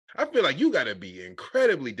I feel like you gotta be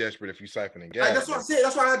incredibly desperate if you siphoning gas. That's what I said.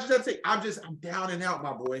 That's why I just have to say, I'm down and out,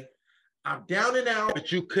 my boy. I'm down and out.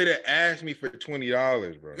 But you could have asked me for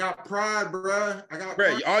 $20, bro. I got pride, bro. I got bro.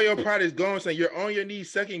 pride. All your pride is gone, saying you're on your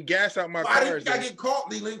knees sucking gas out my car. I didn't get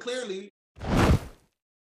caught, Leland, clearly.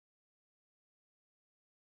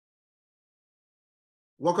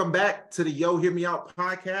 Welcome back to the Yo Hear Me Out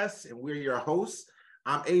podcast, and we're your hosts.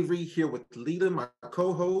 I'm Avery here with Leland, my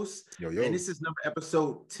co-host, and this is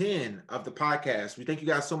episode 10 of the podcast. We thank you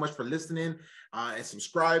guys so much for listening and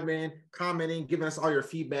subscribing, commenting, giving us all your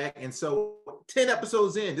feedback. And so 10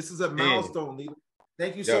 episodes in, this is a milestone, Leland.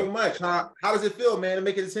 Thank you so much. How does it feel, man, to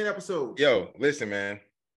make it to 10 episodes? Yo, listen, man,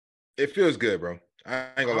 it feels good, bro. I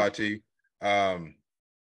ain't gonna lie to you. 10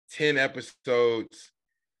 episodes.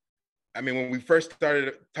 I mean, when we first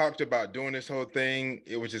talked about doing this whole thing,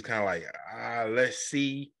 it was just kind of like, let's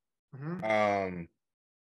see. Mm-hmm.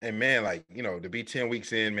 And man, like, you know, to be 10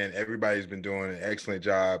 weeks in, man, everybody's been doing an excellent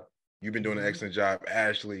job. You've been doing an excellent job,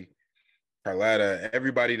 Ashley, Carlotta,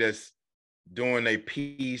 everybody that's doing a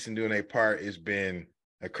piece and doing a part. Has been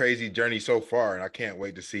a crazy journey so far, and I can't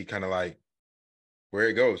wait to see kind of like where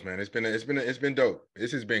it goes, man. It's been dope.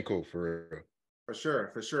 This has been cool for real. For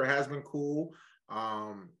sure, it has been cool.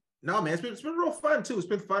 No, man, it's been real fun too. It's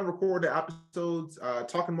been fun recording the episodes,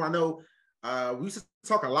 talking more. I know we used to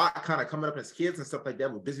talk a lot, kind of coming up as kids and stuff like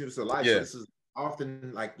that. We're busy with our life, so this is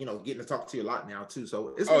often like, you know, getting to talk to you a lot now too.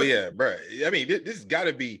 So it's bro. I mean, this has got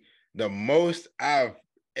to be the most I've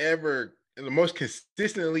ever, the most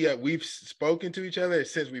consistently that we've spoken to each other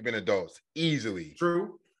since we've been adults. Easily,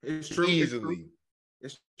 it's true, easily.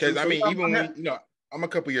 Because I mean, even when you know, I'm a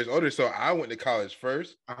couple years older, so I went to college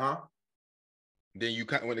first. Then you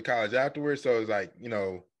went to college afterwards, so it's like, you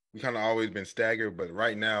know, we kind of always been staggered, but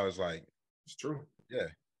right now it's like, it's true. Yeah,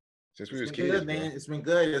 since we was kids, good, man. It's been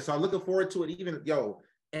good. So I'm looking forward to it. Even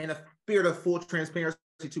in a spirit of full transparency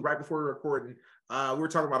too. Right before we were recording, we were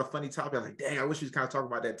talking about a funny topic. I'm like, dang, I wish we was kind of talking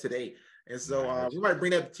about that today. And so we might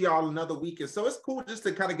bring that to y'all another week. And so it's cool just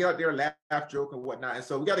to kind of get out there, laugh, joke, and whatnot. And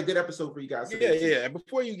so we got a good episode for you guys today. Yeah. And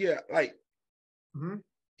before you get like.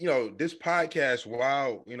 You know, this podcast,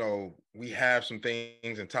 while, you know, we have some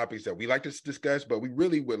things and topics that we like to discuss, but we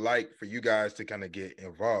really would like for you guys to kind of get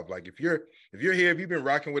involved. Like if you're here, if you've been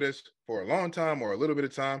rocking with us for a long time or a little bit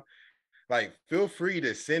of time, like feel free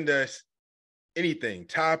to send us anything,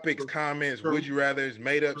 topics, comments, would you rathers,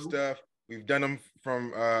 made up stuff. We've done them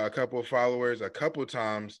from a couple of followers a couple of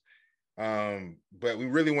times. But we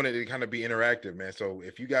really wanted to kind of be interactive, man. So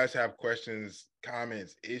if you guys have questions,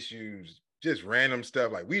 comments, issues, just random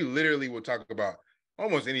stuff, like we literally will talk about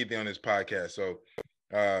almost anything on this podcast. So,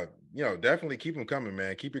 you know, definitely keep them coming,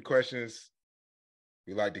 man. Keep your questions.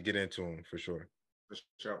 We like to get into them for sure. For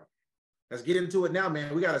sure. Let's get into it now,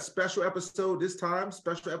 man. We got a special episode this time,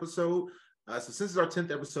 So since it's our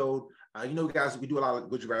 10th episode, you know, guys, we do a lot of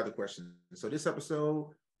would you rather questions. So this episode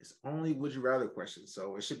is only would you rather questions.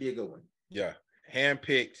 So it should be a good one. Yeah.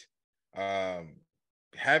 Handpicked.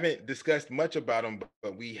 Haven't discussed much about them,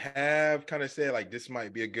 but we have kind of said like this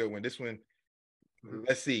might be a good one. This one,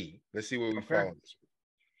 let's see where we fall on this one.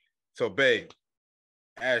 So, babe,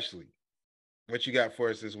 Ashley, what you got for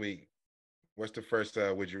us this week? What's the first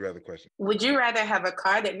would you rather question? Would you rather have a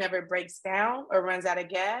car that never breaks down or runs out of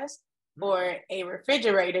gas, or a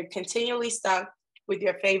refrigerator continually stocked with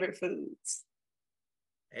your favorite foods?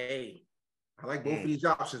 Hey, I like both of these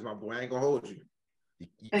options, my boy. I ain't gonna hold you.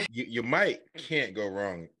 You can't go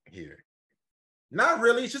wrong here. Not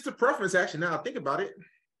really. It's just a preference, actually. Now I think about it.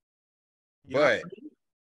 But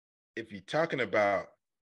if you're talking about,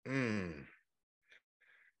 you're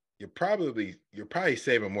probably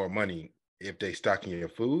saving more money if they stocking your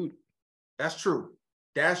food. That's true.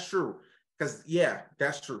 Because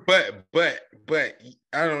that's true. But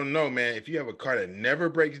I don't know, man. If you have a car that never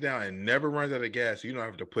breaks down and never runs out of gas, you don't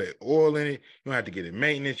have to put oil in it. You don't have to get it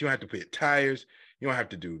maintenance. You don't have to put tires. You don't have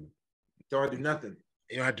to do. Don't do nothing.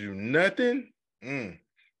 You don't have to do nothing.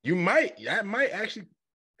 You might. I might actually.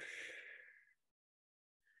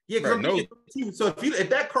 Yeah, so if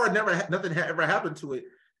that car nothing ever happened to it,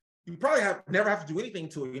 you probably never have to do anything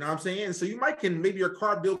to it. You know what I'm saying? So you maybe your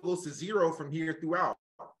car bill goes to zero from here throughout.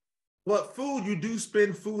 But food, you do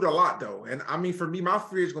spend food a lot though. And I mean, for me, my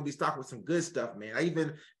fridge is gonna be stocked with some good stuff, man. I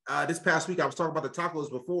even this past week I was talking about the tacos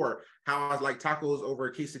before, how I was like tacos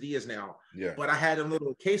over quesadillas now. Yeah. But I had them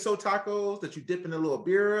little queso tacos that you dip in a little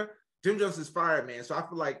beer. Jim Jones is fire, man. So I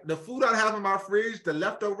feel like the food I have in my fridge, the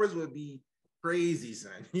leftovers would be crazy,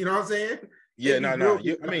 son. You know what I'm saying? Yeah, no.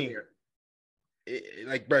 I mean,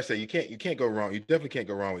 like Brett said, you can't go wrong. You definitely can't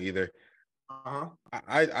go wrong with either.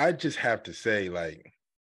 I just have to say, like,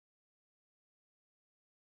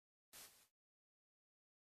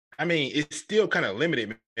 I mean, it's still kind of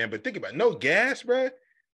limited, man. But think about it. No gas, bro.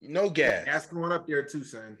 No gas. Gas going up there too,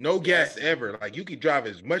 son. No gas ever. Like you could drive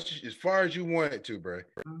as far as you wanted to, bro.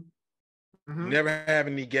 Mm-hmm. Never have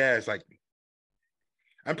any gas. Like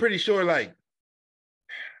I'm pretty sure, like,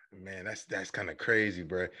 man, that's kind of crazy,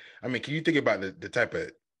 bro. I mean, can you think about the type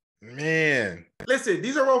of man? Listen,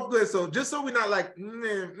 these are all good. So just so we're not like,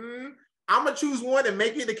 I'm gonna choose one and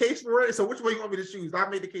make it the case for it. So which one you want me to choose? I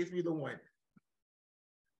made the case for either one.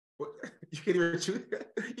 You can't even choose.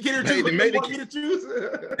 You can't even choose. What you want me to choose?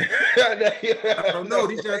 I don't know.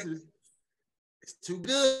 These answers. It's too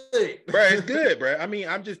good, bro. It's good, bro. I mean,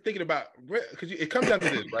 I'm just thinking about because it comes down to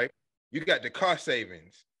this, right? You got the cost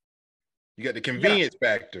savings, you got the convenience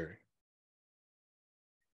factor.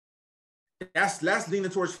 That's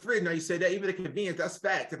leaning towards fridge. Now you said that even the convenience, that's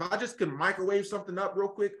fact. If I just can microwave something up real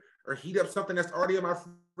quick or heat up something that's already in my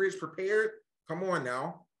fridge prepared, come on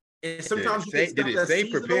now. And sometimes did it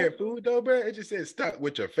say prepared food though, bro? It just said stuck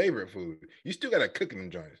with your favorite food. You still gotta cook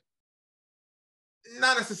them joints.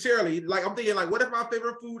 Not necessarily. Like I'm thinking, like, what if my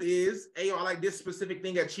favorite food is, hey, I like this specific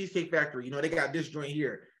thing at Cheesecake Factory. You know, they got this joint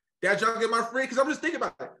here. That junk in my fridge, because I'm just thinking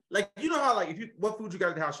about it. Like, you know how, like, what food you got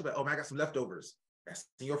at the house, you're like, oh man, I got some leftovers. That's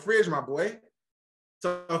in your fridge, my boy.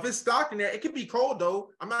 So if it's stocked in there, it can be cold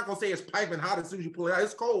though. I'm not gonna say it's piping hot as soon as you pull it out.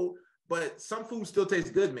 It's cold, but some food still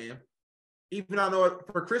tastes good, man. Even I know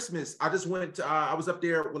for Christmas, I just went to, I was up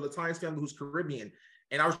there with Latonia's family who's Caribbean,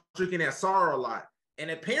 and I was drinking that Sorrow a lot.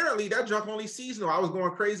 And apparently that junk only seasonal. I was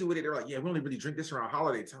going crazy with it. They're like, yeah, we only really drink this around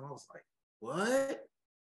holiday time. I was like, what?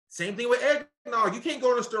 Same thing with eggnog. You can't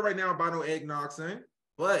go in the store right now and buy no eggnog, son.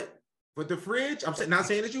 But the fridge, I'm not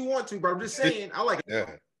saying that you want to, but I'm just saying I like it. Yeah.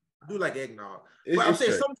 I do like eggnog. But I'm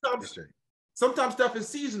saying sometimes stuff is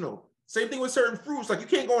seasonal. Same thing with certain fruits. Like you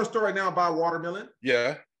can't go in the store right now and buy watermelon.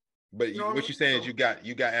 Yeah. But you know what you're saying is you got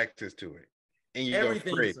access to it. In your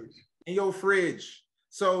fridge. In your fridge.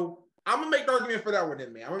 So I'm gonna make the argument for that one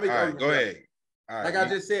then, man. I'm gonna make the argument. Go ahead. Like I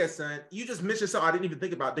just said, son, you just mentioned something I didn't even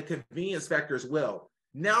think about, the convenience factor as well.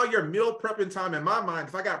 Now your meal prepping time, in my mind,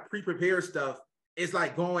 if I got pre-prepared stuff, it's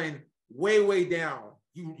like going way, way down.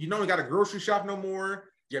 You don't got to grocery shop no more.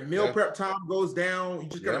 Your meal prep time goes down. You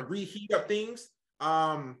just gotta reheat up things.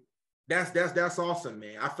 That's awesome,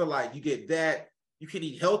 man. I feel like you get that. You can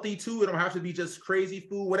eat healthy too. It don't have to be just crazy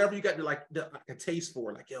food. Whatever you got to like a taste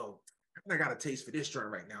for. Like, yo, I got a taste for this joint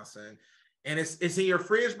right now, son. And it's in your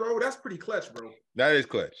fridge, bro. That's pretty clutch, bro. That is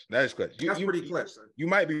clutch. That's pretty clutch, son. You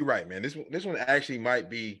might be right, man. This one actually might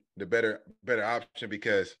be the better option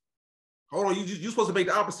because. Hold on, you're supposed to make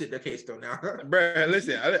the opposite the case though now. Bro,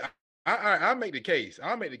 listen, I'll make the case.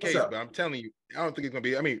 I'll make the case, but I'm telling you, I don't think it's gonna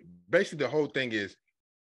be. I mean, basically the whole thing is,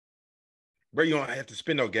 bro, you don't have to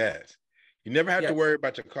spend no gas. You never have to worry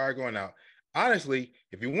about your car going out. Honestly,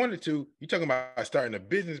 if you wanted to, you're talking about starting a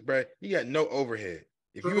business, bro. You got no overhead.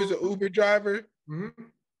 If you was an Uber driver,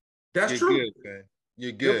 that's true. Good, man.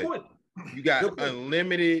 You're good. You got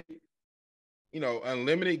unlimited,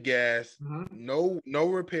 unlimited gas. No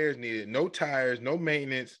repairs needed. No tires. No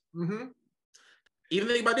maintenance. Even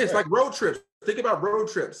think about this, like road trips. Think about road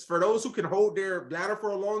trips for those who can hold their bladder for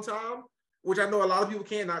a long time, which I know a lot of people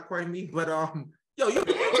can, not quite me, but you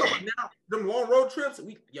can now them long road trips.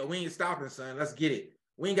 We ain't stopping, son. Let's get it.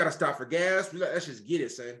 We ain't gotta stop for gas. Let's just get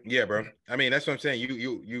it, son. Yeah, bro. I mean, that's what I'm saying.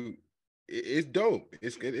 You it's dope.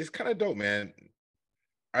 It's kind of dope, man.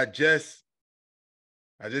 I just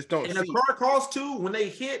don't. And the car costs too. When they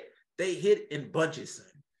hit in bunches, son.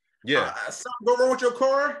 Yeah. Something go wrong with your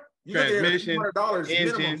car. You transmission, $200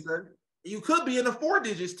 minimum, son. You could be in the 4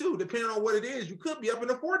 digits too, depending on what it is. You could be up in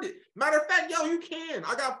the 4 digits. Matter of fact, you can.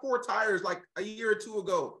 I got 4 tires like a year or 2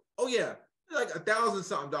 ago. Oh yeah, like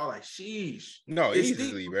 $1,000-something. Sheesh. No, it's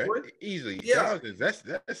easily, right? Easily. Yeah. Thousands.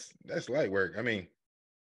 That's light work. I mean,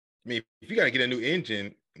 if you got to get a new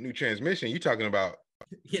engine, new transmission, you're talking about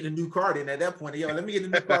getting a new car. Then at that point, let me get a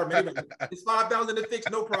new car. Maybe it's $5,000 to fix.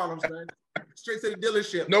 No problem, son. Straight to the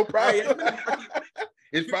dealership. No problem.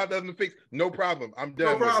 It's $5,000 to fix. No problem. I'm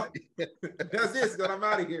done. No problem. That's it. So I'm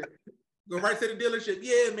out of here. Go right to the dealership.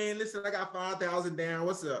 Yeah, man. Listen, I got $5,000 down.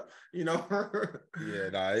 What's up? Yeah,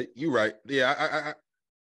 nah, you're right. Yeah,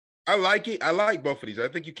 I like it. I like both of these. I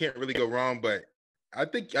think you can't really go wrong, but I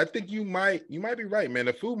think you might be right, man.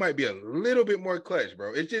 The food might be a little bit more clutch,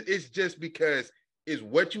 bro. It's just because it's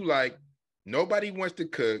what you like. Nobody wants to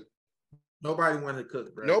cook. Nobody wants to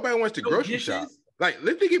cook, bro. Nobody wants to grocery shop. Like,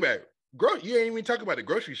 let's think about it. You ain't even talking about the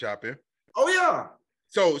grocery shopping. Oh yeah.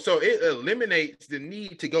 So it eliminates the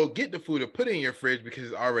need to go get the food and put it in your fridge because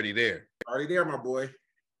it's already there. Already there, my boy.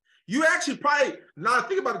 You actually probably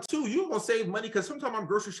think about it too. You're gonna save money because sometimes I'm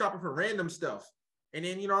grocery shopping for random stuff. And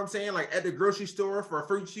then, you know what I'm saying? Like at the grocery store for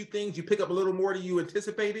a few things, you pick up a little more than you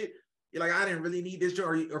anticipated. You're like, I didn't really need this.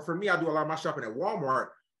 Or for me, I do a lot of my shopping at Walmart.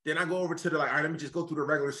 Then I go over to the all right, let me just go through the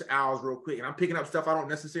regular aisles real quick. And I'm picking up stuff I don't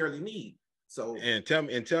necessarily need. So and tell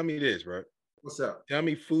me this, bro. What's up? Tell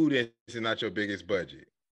me food is not your biggest budget.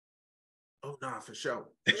 Oh, nah, for sure.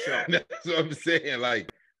 For sure. That's what I'm saying. Like,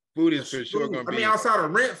 food is for sure gonna be. I mean, outside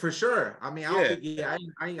of rent, for sure. I mean, I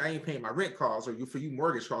ain't paying my rent costs or for you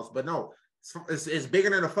mortgage costs, but no, it's bigger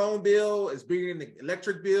than the phone bill. It's bigger than the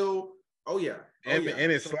electric bill. Oh yeah, and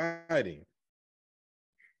it's sliding.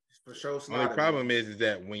 For sure, sliding. Only problem is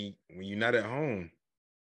that when you're not at home.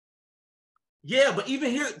 Yeah, but even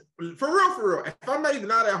here, for real, if I'm not even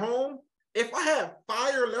not at home, if I have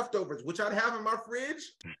fire leftovers, which I'd have in my fridge.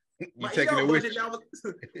 You taking it with you?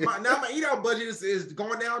 Now my eat out budget is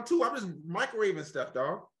going down too. I'm just microwaving stuff,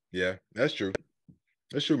 dog. Yeah, that's true.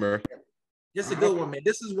 That's true, man. This is a good one, man.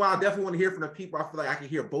 This is why I definitely want to hear from the people. I feel like I can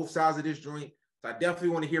hear both sides of this joint. So I definitely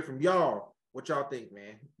want to hear from y'all. What y'all think,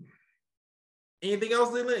 man? Anything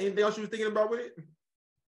else, Leland? Anything else you were thinking about with it?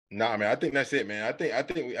 Nah, man. I think that's it, man. I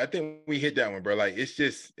think we hit that one, bro. Like it's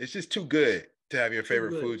just too good to have your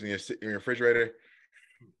favorite foods in your refrigerator.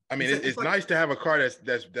 I mean, it's like, nice to have a car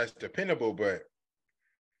that's dependable, but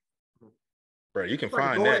bro, you can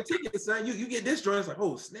find that. Tickets, son. You get this joint, it's like,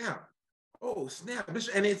 oh snap,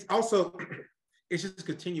 and it's also it's just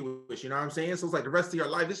continuous. You know what I'm saying? So it's like the rest of your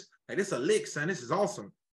life. This a lick, son. This is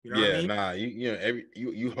awesome. You know what I mean? Nah,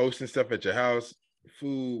 you hosting stuff at your house,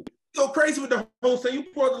 food. Go crazy with the whole thing. You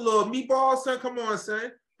pour the little meatballs, son. Come on,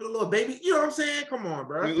 son. Put a little baby. You know what I'm saying? Come on,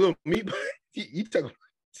 bro. Little meatball. You talking.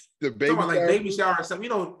 The baby shower. Like baby shower or something, you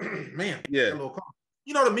know, man. Yeah.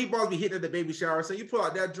 You know the meatballs be hitting at the baby shower. So you pull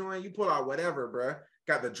out that joint, you pull out whatever, bro.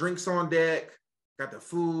 Got the drinks on deck, got the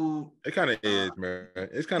food. It kind of is, man.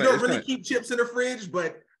 It's kind of. You don't really keep chips in the fridge,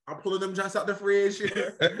 but I'm pulling them just out the fridge.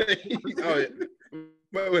 Oh yeah.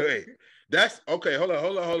 Wait. That's okay. Hold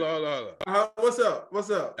on. What's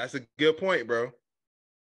up? That's a good point, bro.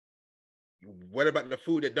 What about the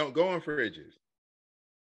food that don't go in fridges?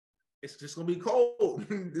 It's just gonna be cold.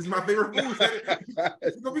 This is my favorite food.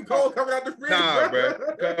 It's gonna be cold coming out the fridge. Nah, bro.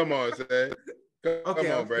 Come on, son. Come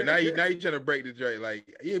on, bro. Now you trying to break the joint.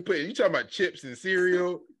 Like you talking about chips and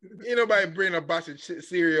cereal. Ain't nobody bring a box of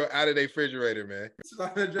cereal out of their refrigerator, man.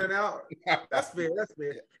 Slide the joint out. That's fair.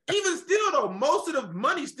 Even still, though, most of the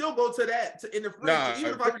money still go to that in the fridge. Nah,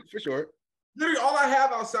 even for sure. Literally, all I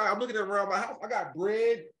have outside, I'm looking around my house. I got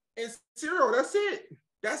bread and cereal. That's it.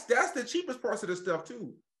 That's the cheapest parts of the stuff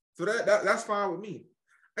too. So that's fine with me.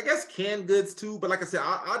 I guess canned goods too, but like I said,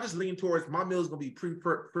 I'll just lean towards my meal's gonna be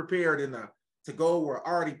prepared in to go or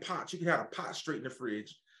already pots. You can have a pot straight in the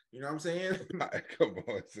fridge. You know what I'm saying? Come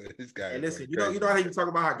on, this guy. And listen, you know how you talk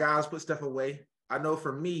about how guys put stuff away. I know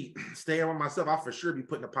for me, staying with myself, I for sure be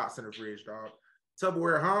putting the pots in the fridge, dog.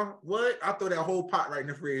 Tupperware, huh? What? I throw that whole pot right in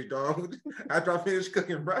the fridge, dog. After I finish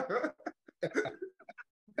cooking, bro.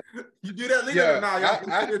 You do that, Lena?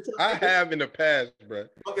 Yeah, I have in the past, bro.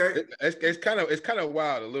 Okay, it's kind of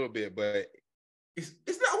wild a little bit, but it's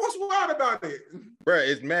not what's wild about it, bro.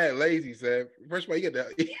 It's mad lazy, son. First of all, you get that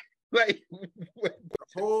like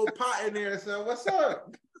whole pot in there, son. What's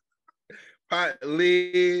up? Pot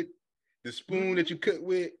lid, the spoon that you cook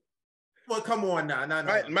with. Well, come on now,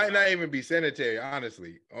 might not even be sanitary,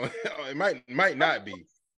 honestly. It might not be.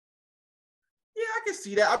 Yeah, I can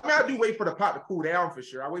see that. I mean, I do wait for the pot to cool down for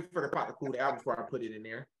sure. I wait for the pot to cool down before I put it in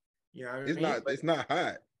there. You know what I mean? It's not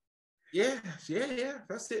hot. Yeah.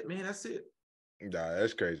 That's it, man. That's it. Nah,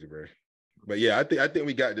 that's crazy, bro. But yeah, I think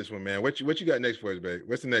we got this one, man. What you got next for us, babe?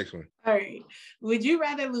 What's the next one? All right. Would you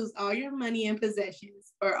rather lose all your money and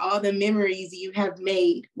possessions or all the memories you have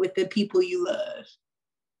made with the people you love?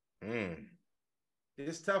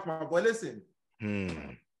 It's tough, my boy. Listen,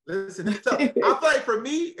 it's tough. I feel like for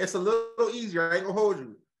me, it's a little easier. I ain't gonna hold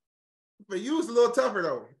you. For you, it's a little tougher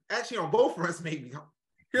though. Actually, on both fronts, maybe.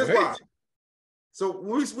 Here's why. So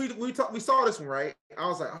we saw this one, right? I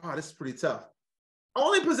was like, oh, this is pretty tough.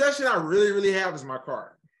 Only possession I really have is my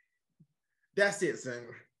car. That's it, son.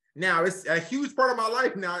 Now it's a huge part of my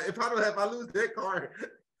life now. If I lose that car,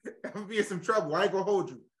 I'm gonna be in some trouble. I ain't gonna hold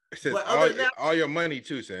you. But all your money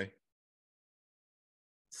too, son.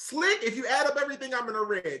 Slick, if you add up everything, I'm in the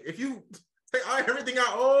red. If you take everything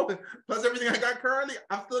I owe plus everything I got currently,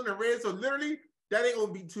 I'm still in the red. So literally, that ain't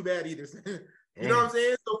gonna be too bad either. You know what I'm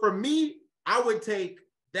saying? So for me, I would take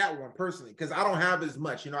that one personally because I don't have as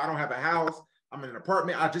much. You know, I don't have a house. I'm in an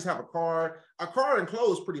apartment. I just have a car and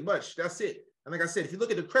clothes pretty much. That's it. And like I said, if you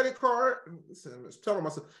look at the credit card, listen, I'm telling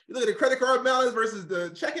myself, you look at the credit card balance versus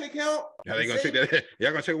the checking account. Yeah, they gonna take that.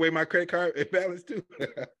 Y'all gonna take away my credit card balance too.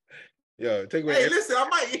 Yo, take away. Hey, listen, I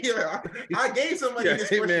might. I gave somebody this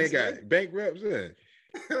question. Man got bankrupts in.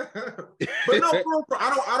 But no,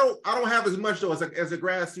 I don't have as much though as a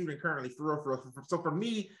grad student currently. For real. So for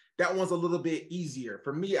me, that one's a little bit easier.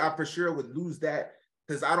 For me, I for sure would lose that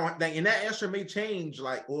because I don't think, and that answer may change.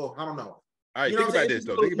 Like, well, I don't know. All right, think about this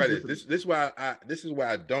though. Think about this. This is why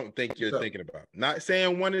I don't think you're thinking about. Not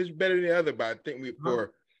saying one is better than the other, but I think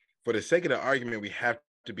for the sake of the argument, we have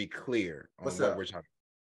to be clear on what we're talking.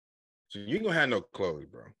 So you ain't gonna have no clothes,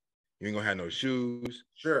 bro. You ain't gonna have no shoes.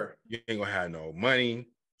 Sure. You ain't gonna have no money.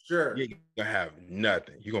 Sure. You ain't gonna have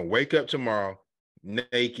nothing. You're gonna wake up tomorrow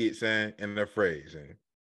naked, son, and afraid, son.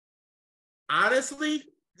 Honestly,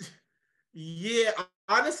 yeah.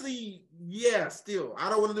 Honestly, yeah, still. I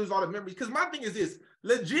don't want to lose all the memories. Because my thing is this,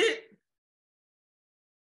 legit.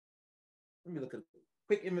 Let me look at a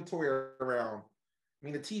quick inventory around. I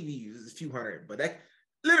mean, the TV is a few hundred, but that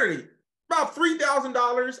literally about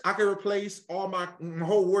 $3,000, I can replace all my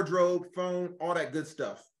whole wardrobe, phone, all that good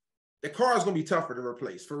stuff. The car is going to be tougher to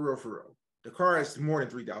replace, for real. The car is more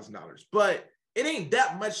than $3,000. But it ain't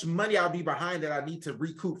that much money I'll be behind that I need to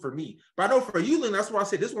recoup for me. But I know for you, Lynn, that's why I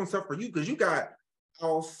said this one's tough for you, because you got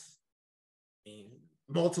house,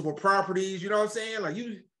 multiple properties, you know what I'm saying? Like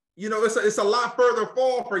you know, it's a lot further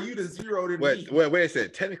fall for you to zero than me. Well, wait a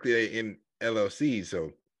second. Technically, they in LLC,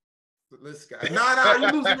 so. This guy. Nah,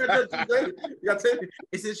 you losing your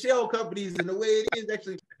it's in shell companies, and the way it is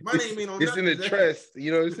actually, my name ain't on. It's in the trust.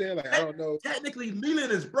 You know what I'm saying? Like I don't know. Technically,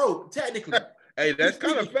 Leland is broke. Technically, hey, that's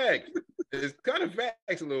kind of facts. It's kind of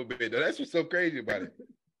facts a little bit though. That's what's so crazy about it.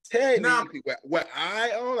 Technically, what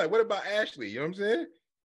I own, like, what about Ashley? You know what I'm saying?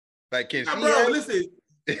 Like, can she? Bro, listen.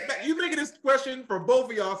 You making this question for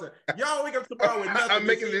both of y'all. So y'all wake up tomorrow with nothing. I'm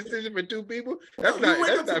making a decision for two people. That's not. You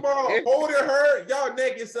wake up tomorrow holding her, y'all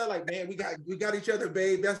naked, so like, man, we got each other,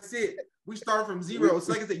 babe. That's it. We start from zero.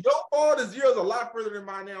 So like I said, your fall to zero is a lot further than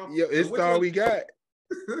mine now. Yo, it's all we got.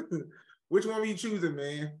 Which one are you choosing,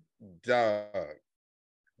 man? Dog.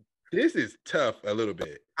 This is tough a little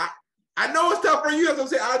bit. I know it's tough for you. That's what I'm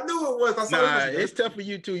saying. I knew it was. It's tough for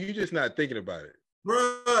you too. You're just not thinking about it.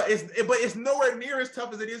 Bruh, but it's nowhere near as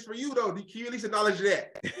tough as it is for you, though. Can you at least acknowledge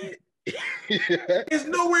that? It's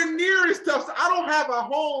nowhere near as tough. So I don't have a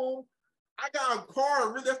home. I got a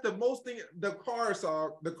car. Really, that's the most thing. The car.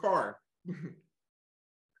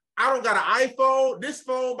 I don't got an iPhone. This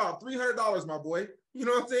phone about $300, my boy. You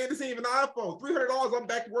know what I'm saying? This ain't even an iPhone. $300. I'm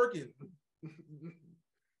back working.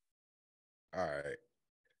 All right,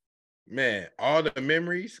 man. All the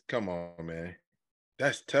memories. Come on, man.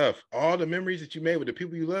 That's tough. All the memories that you made with the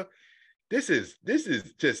people you love. This is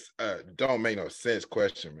just don't make no sense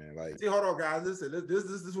question, man. Like, see, hold on, guys. Listen, this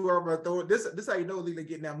is where I'm gonna throw it. This how you know Leland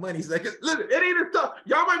getting that money. He's like, listen, it ain't as tough.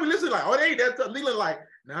 Y'all might be listening like, oh, it ain't that tough. Leland like,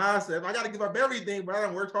 nah, Seth, I gotta give up everything, but I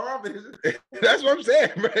done worked hard for this. That's what I'm saying,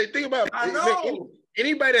 bro. Think about it. I know.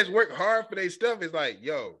 Anybody that's worked hard for their stuff is like,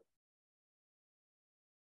 yo.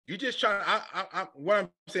 You just trying. What I'm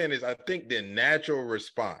saying is, I think the natural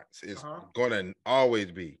response is going to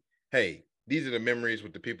always be, "Hey, these are the memories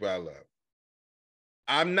with the people I love."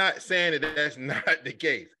 I'm not saying that that's not the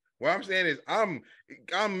case. What I'm saying is,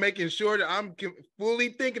 I'm making sure that I'm fully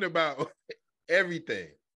thinking about everything.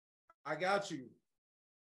 I got you,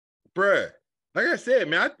 bruh. Like I said,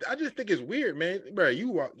 man, I just think it's weird, man. Bruh,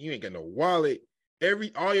 you ain't got no wallet.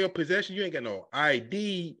 All your possessions, you ain't got no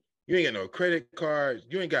ID. You ain't got no credit cards.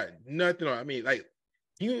 You ain't got nothing on. I mean, like,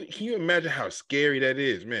 can you imagine how scary that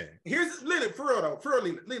is, man? Here's Leland, for real though,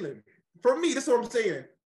 Leland. For me, this is what I'm saying.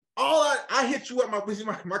 I hit you up,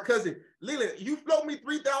 my cousin. Leland, you float me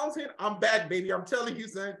 3,000, I'm back, baby. I'm telling you,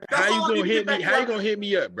 son. How you gonna hit me? How you gonna hit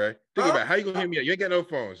me up, bro? Think about it. How you gonna hit me up? You ain't got no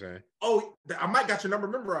phone, son. Oh, I might got your number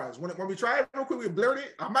memorized. When we try it real quick, we blurt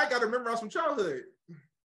it. I might got it memorized from childhood.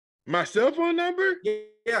 My cell phone number?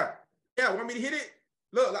 Yeah. Want me to hit it?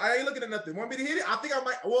 Look, I ain't looking at nothing. Want me to hit it? I think I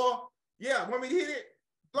might. Well, yeah. Want me to hit it?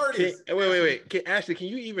 Blur this. Wait. Ashley, can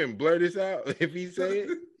you even blur this out if he say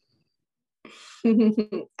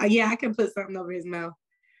it? Yeah, I can put something over his mouth.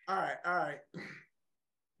 All right.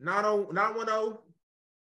 910.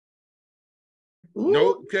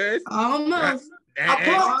 Nope, cuz. Almost.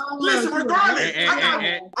 Listen, regardless,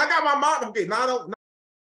 I got my mom. Okay, 90.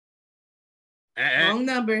 Wrong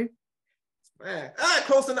number. Man,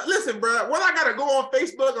 close enough. Listen, bro, when I gotta go on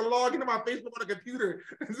Facebook and log into my Facebook on the computer.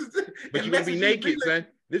 But you're gonna be naked, son.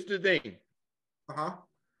 This is the thing.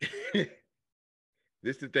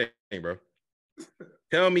 This is the thing, bro.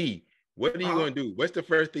 Tell me, what are you gonna do? What's the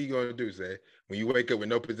first thing you're gonna do, son, when you wake up with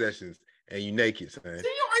no possessions and you naked, son?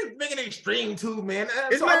 See, they making it extreme too, man.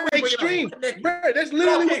 It's so not extreme, bro. That's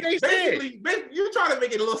literally what they said. You're trying to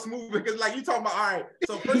make it a little smooth because, like, you talking about, all right.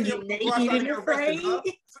 So first thing,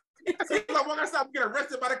 so like, when I stop getting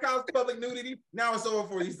arrested by the cops, public nudity. Now it's over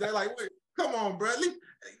for you. They're like, wait, come on, bro.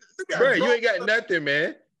 Bro, you ain't got nothing,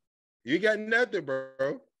 man. You got nothing,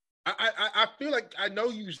 bro. I feel like I know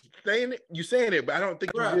you saying it, but I don't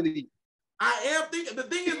think you really. I am thinking. The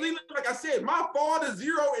thing is, like I said, my fall to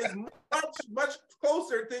zero is much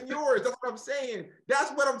closer than yours. That's what I'm saying.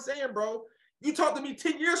 That's what I'm saying, bro. You talk to me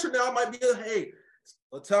 10 years from now, I might be hey, it's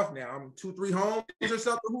a little tough now. I'm 2-3 homes or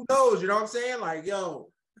something. Who knows? You know what I'm saying? Like, yo,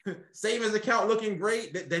 savings account looking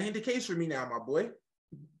great. That ain't the case for me now, my boy.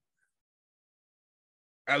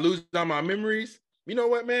 I lose all my memories. You know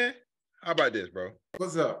what, man? How about this, bro?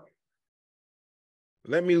 What's up?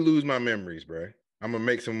 Let me lose my memories, bro. I'm gonna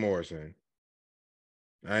make some more, son.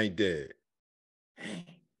 I ain't dead.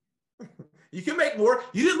 You can make more.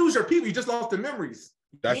 You didn't lose your people. You just lost the memories.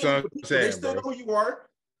 That's what I'm saying. They still know who you are.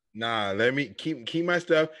 Nah, let me keep my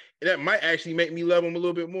stuff. That might actually make me love them a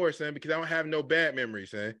little bit more, son, because I don't have no bad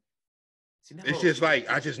memories, son. It's just like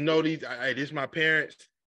I just know these. This is my parents.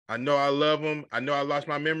 I know I love them. I know I lost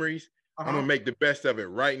my memories. I'm gonna make the best of it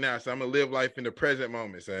right now. So I'm gonna live life in the present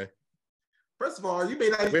moment, son. First of all, you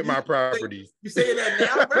made that with my properties. You saying that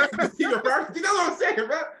now, bro? You know what I'm saying,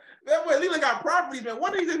 bro? That boy Leland got properties, man.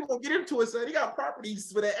 One of these days we're gonna get into it, son. He got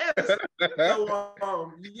properties for the ass.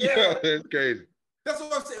 So, yeah, yo, that's crazy. That's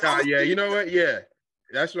what I'm saying. Yeah, you know what? Yeah,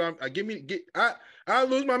 that's what I'll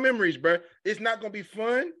lose my memories, bro. It's not gonna be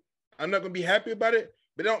fun. I'm not gonna be happy about it,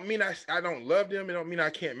 but it don't mean I don't love them. It don't mean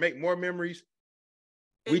I can't make more memories.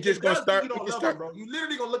 We just gonna start. You don't love them, bro. You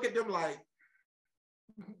literally gonna look at them like.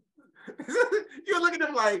 You look at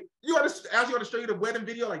them like you want to show you the wedding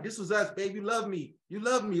video. Like, this was us, baby. You love me. You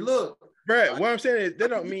love me. Look, bro. What I'm saying is that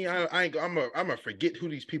don't mean I'm gonna forget who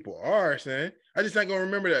these people are, son. I just ain't gonna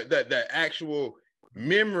remember the actual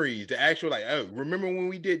memories, the actual like, oh, remember when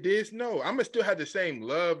we did this? No, I'm gonna still have the same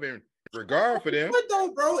love and regard for them. But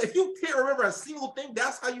though, bro, if you can't remember a single thing,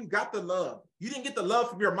 that's how you got the love. You didn't get the love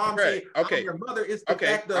from your mom. Right. Okay. Your mother is the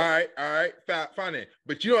fact of. All right. Fine it.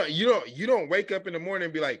 But you don't wake up in the morning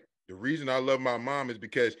and be like, the reason I love my mom is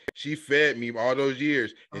because she fed me all those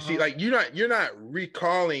years, and she like you're not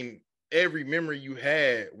recalling every memory you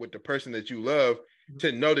had with the person that you love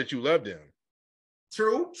to know that you love them.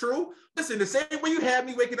 True. Listen, the same way you had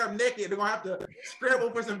me waking up naked, they're gonna have to scramble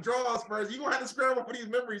for some draws first. You're gonna have to scramble for these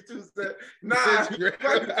memories too. So, nah, I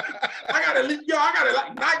gotta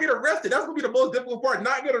like not get arrested. That's gonna be the most difficult part.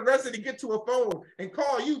 Not get arrested and get to a phone and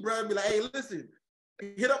call you, bro, and be like, hey, listen.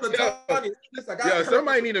 Hit up the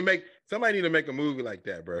somebody need to make a movie like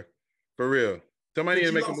that, bro. For real. Somebody need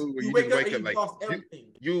to make a movie where you just wake up like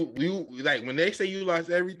you like when they say you lost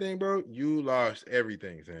everything, bro, you lost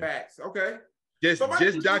everything, man. Facts. Okay. Just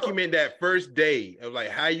document that first day of like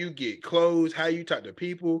how you get clothes, how you talk to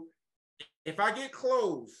people. If I get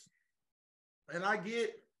clothes and I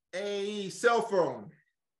get a cell phone,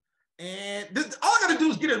 and all I gotta do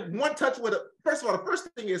is get in one touch with it. First of all, the first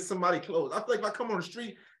thing is somebody clothes. I feel like if I come on the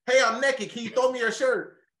street, hey, I'm naked. Can you throw me your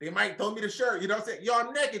shirt? They might throw me the shirt. You know what I'm saying? Yo,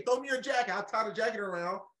 I'm naked. Throw me your jacket. I'll tie the jacket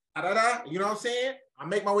around. You know what I'm saying? I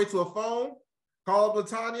make my way to a phone, call up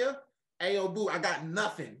LaTanya. Hey, yo, boo, I got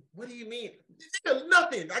nothing. What do you mean?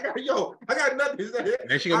 Nothing. I got nothing.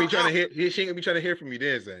 And she gonna be trying to hear. She ain't gonna be trying to hear from you,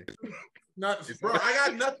 then, Zay. Nothing, bro. I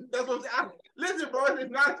got nothing. That's what I'm saying. Listen, bro.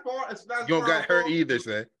 It's not as far. It's not. You don't got her either,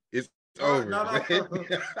 Zay. It's over. No.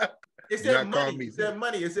 It's that money. It's that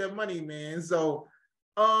money. It's that money, man. So,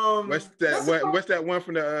 what's that? What's that one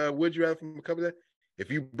from the Would You Rather from a couple of?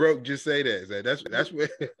 If you broke, just say that. Zay. That's what.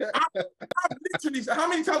 I'm literally. How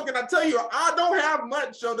many times can I tell you? I don't have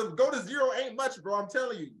much. So to go to zero ain't much, bro. I'm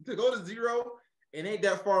telling you. To go to zero, it ain't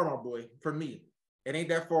that far, my boy. For me, it ain't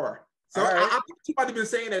that far. So right. I think somebody been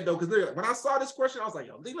saying that though, because when I saw this question, I was like,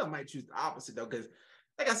 yo, Leela might choose the opposite though, because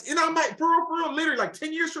like I said, and I might for real, literally like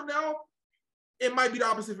 10 years from now, it might be the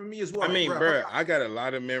opposite for me as well. I mean, bro, I got a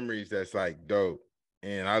lot of memories that's like dope,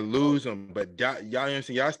 and I lose them, but y'all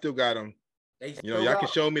understand, y'all still got them. You know, y'all can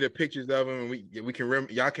show me the pictures of them, and we can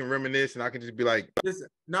y'all can reminisce, and I can just be like, listen,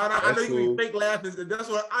 no, I know you be fake laughing. That's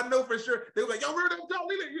what I know for sure. They were like, yo, remember that tell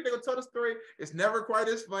Leela? They gonna tell the story. It's never quite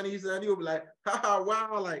as funny, son. You'll be like, haha,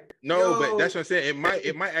 wow, like no, but that's what I'm saying.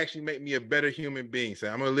 It might actually make me a better human being. So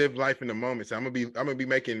I'm gonna live life in the moment. So I'm gonna be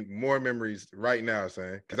making more memories right now,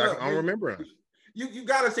 son, because I don't remember them. You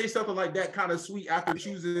gotta say something like that, kind of sweet after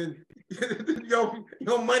choosing your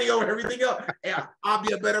money over everything else. Hey, I'll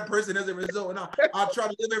be a better person as a result, and I'll try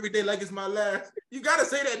to live every day like it's my last. You gotta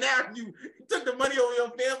say that now. You took the money over your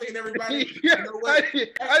family and everybody. Yeah, you know what?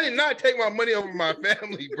 I did not take my money over my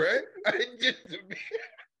family, bro.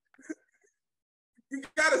 You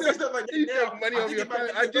gotta say stuff like that now. Money over your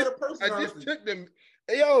family. I just took them.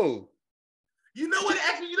 Hey, yo. You know what?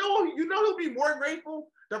 Actually, you know who'd be more grateful?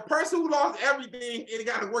 The person who lost everything and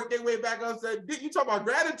got to work their way back up. So you talk about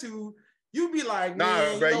gratitude. You'd be like,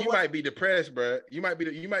 nah, bro. You might be depressed, bro. You might be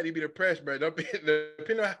depressed, bro.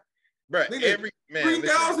 Depending on, bro. Every man.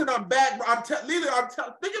 3,000. I'm back. Bro.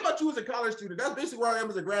 Think about you as a college student. That's basically where I am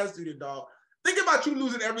as a grad student, dog. Think about you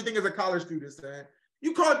losing everything as a college student, son.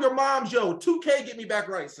 You called your mom, yo, 2K, get me back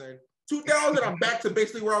right, son. 2,000, I'm back to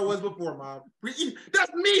basically where I was before, mom.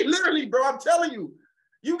 That's me, literally, bro. I'm telling you.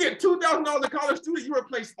 You get $2,000 a college student, you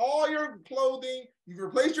replace all your clothing, you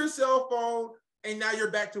replace your cell phone, and now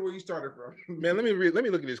you're back to where you started from. Man, let me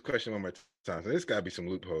look at this question one more time. So there's got to be some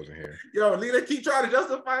loopholes in here. Yo, Lita, keep trying to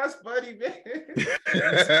justify us, funny, man.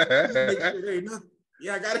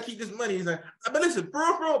 Yeah, I got to keep this money. But listen,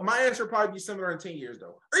 bro, my answer will probably be similar in 10 years,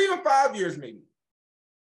 though. Or even 5 years, maybe.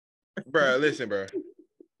 Bro, listen, bro.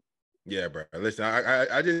 Yeah, bro. Listen,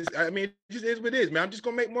 I mean, it just is what it is, man. I'm just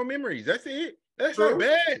going to make more memories. That's it. That's not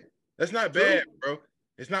bad. That's not bad, bro.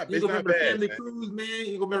 It's not bad. Family Cruise, man.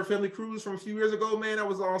 You gonna remember Family Cruise from a few years ago, man? That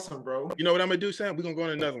was awesome, bro. You know what I'm gonna do, Sam? We're gonna go on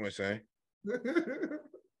another one, Sam.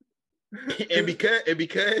 and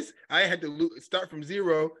because I had to start from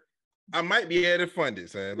zero, I might be able to fund it,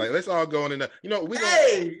 Sam. Like, let's all go on another. You know, you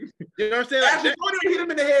know what I'm saying? Like, actually, don't even hit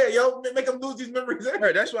him in the head, yo. Make him lose these memories.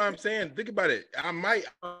 Right, that's what I'm saying. Think about it. I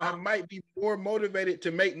might be more motivated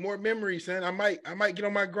to make more memories, Sam. I might get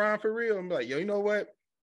on my grind for real. I'm like, yo, you know what?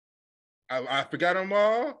 I forgot them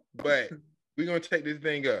all, but we're gonna take this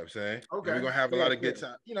thing up, Sam. Okay. We're gonna have a lot of good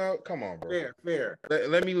time. You know, come on, bro. Fair.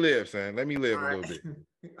 Let me live, Sam. Let me live a little bit.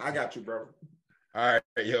 I got you, bro. All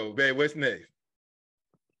right, yo, babe, what's next?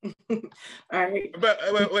 All right. But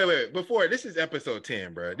wait. Before this is episode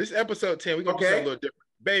 10, bro. This is episode 10. We're gonna do something a little different.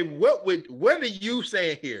 Babe, what are you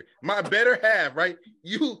saying here? My better half, right?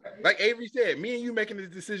 You, like Avery said, me and you making this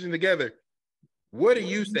decision together. What are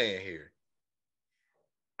you saying here?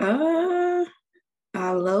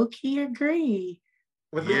 I low-key agree.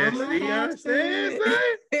 Yes, you understand?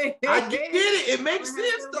 I get it. It makes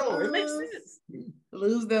sense, though. It makes sense.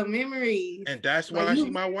 Lose the memories. And that's why she's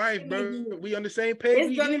my wife, bro. We on the same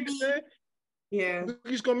page. It's gonna be, yeah. We're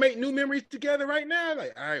just gonna make new memories together right now.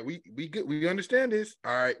 Like, all right, we good. We understand this.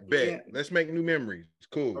 All right, bet. Yeah. Let's make new memories.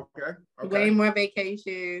 Cool. Okay. Way more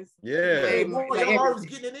vacations. Yeah. Way more. Y'all was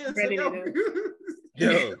getting it in.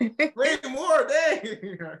 Yo. Way more,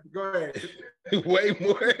 dang. Go ahead. Way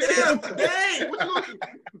more. Damn, dang.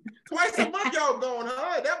 Twice a month y'all going,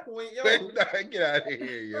 huh? At that point, yo. Get out of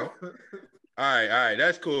here, yo. All right.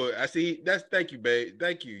 That's cool. I see. Thank you, babe.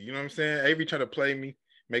 Thank you. You know what I'm saying? Avery trying to play me,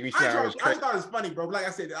 make me sound. I thought it was funny, bro. Like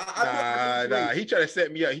I said, nah. He tried to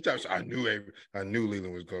set me up. He tried to say, I knew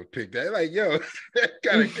Leland was gonna pick that. Like, yo,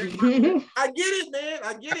 I get it, man.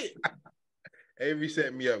 I get it. Avery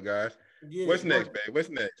set me up, guys. What's next, babe? What's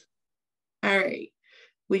next? All right.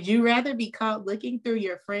 Would you rather be caught looking through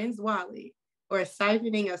your friend's wallet or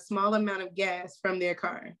siphoning a small amount of gas from their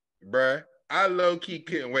car? Bruh, I low-key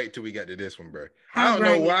couldn't wait till we got to this one, bruh. I don't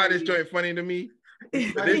know why this joint funny to me,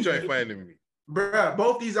 but this joint funny to me. Bruh,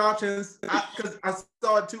 both these options, because I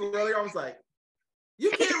saw it too earlier, I was like,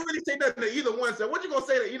 you can't really say nothing to either one. So what you gonna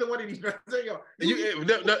say to either one of these?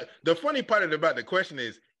 The funny part about the question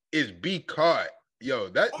is be caught. Yo,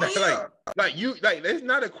 that's like there's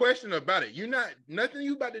not a question about it. Nothing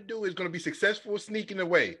you about to do is gonna be successful sneaking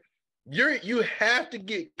away. You have to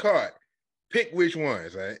get caught. Pick which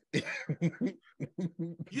ones, right?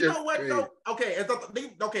 You know what though? Okay, I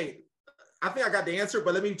think I got the answer,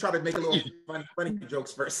 but let me try to make a little funny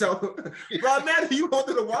jokes first. So, bro, imagine you go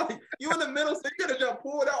to the wallet, you in the middle, so you gotta just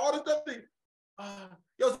pull out all the stuff.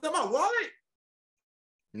 Yo, is that my wallet?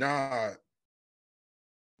 Nah.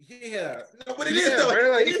 Yeah, no, but it is though.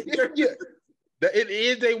 Bro, like, it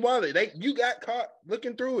is a wallet. You got caught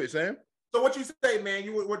looking through it, Sam. So what you say, man?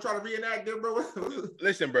 You were trying to reenact it, bro?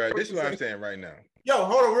 Listen, bro, this is what I'm saying right now. Yo,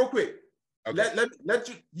 hold on real quick. Okay. Let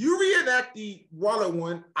you reenact the wallet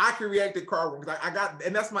one. I can react the car one because I got,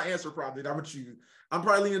 and that's my answer probably. I'm gonna choose. I'm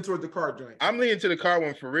probably leaning towards the car joint. I'm leaning to the car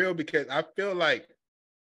one for real because I feel like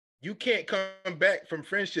you can't come back from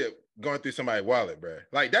friendship going through somebody's wallet, bro.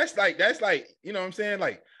 That's like, you know what I'm saying?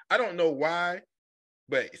 Like, I don't know why,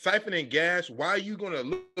 but siphoning gas, why are you gonna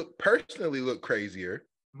look crazier?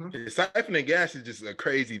 Mm-hmm. Siphoning gas is just a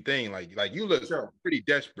crazy thing. Like you look pretty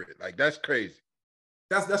desperate. Like, that's crazy.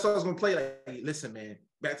 That's what I was gonna play. Like, hey, listen, man.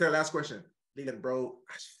 Back to the last question. Leland, bro,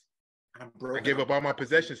 I'm broke. I gave up all my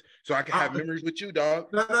possessions so I can have memories with you,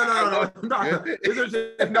 dog. No. I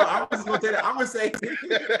was gonna say that. I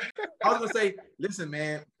was gonna say, listen,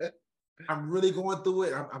 man, I'm really going through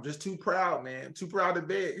it. I'm just too proud, man. I'm too proud to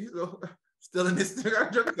beg. So, still in this. So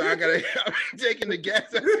I'm taking the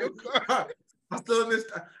gas out of your car. I'm still in this,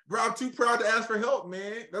 bro. I'm too proud to ask for help,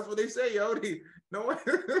 man. That's what they say, yo.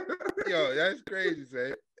 Yo, that's crazy,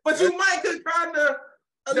 Say. But you might could kind of.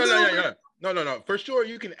 No. For sure,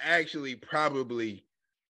 you can actually probably,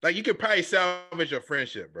 like, you could probably salvage your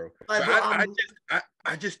friendship, bro. Like, bro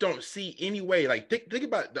I just don't see any way. Like, think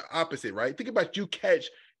about the opposite, right? Think about you catch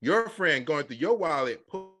your friend going through your wallet,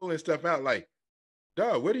 pulling stuff out. Like,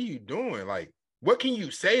 dog, what are you doing? Like, what can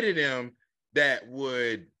you say to them that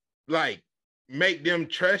would, like, make them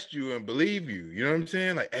trust you and believe you? You know what I'm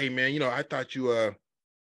saying? Like, hey, man, you know, I thought you,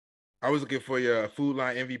 I was looking for your Food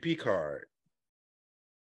Line MVP card.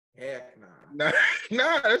 Heck nah,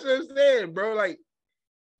 that's what I'm saying, bro. Like,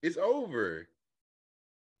 it's over.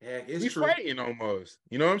 Yeah, it's He's true. fighting almost.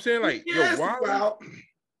 You know what I'm saying? Like, yes, your wallet.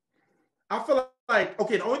 I feel like,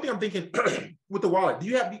 okay, the only thing I'm thinking with the wallet, do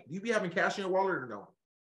you be having cash in your wallet or no?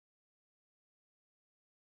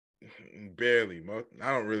 Barely.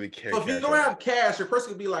 I don't really care. So if you don't have cash, your person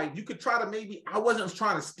could be like, you could try to maybe, I wasn't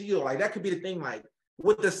trying to steal. Like, that could be the thing. Like,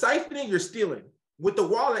 with the siphoning, you're stealing. With the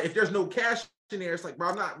wallet, if there's no cash in there, it's like, bro,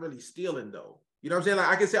 I'm not really stealing though. You know what I'm saying? Like,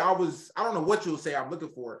 I can say I don't know what you'll say I'm looking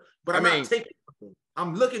for, but I'm not taking something.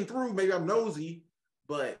 I'm looking through, maybe I'm nosy,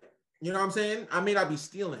 but you know what I'm saying? I may not be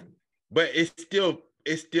stealing. But it's still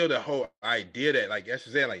the whole idea that, like, that's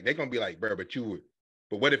what I'm saying, like, they're gonna be like, bro,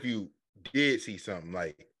 but what if you did see something?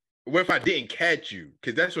 Like, what if I didn't catch you?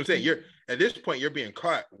 Because that's what I'm saying. You're at this point, you're being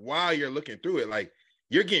caught while you're looking through it. Like,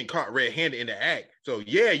 you're getting caught red-handed in the act. So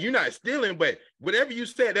yeah, you're not stealing, but whatever you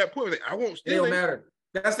say at that point, like, I won't steal. It don't matter.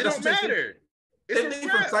 It don't matter. Same thing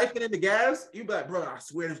for siphoning the gas. You be like, bro, I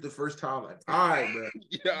swear this is the first time. Like, all right, bro.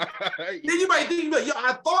 Yeah. Then you might think, yo,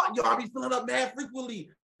 I thought, I be filling up mad frequently.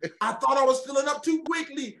 I thought I was filling up too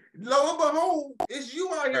quickly. Lo and behold, it's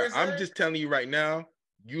you out here. I'm just telling you right now,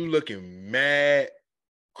 you looking mad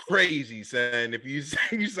crazy, son. If you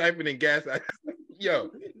siphoning gas,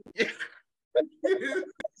 yo.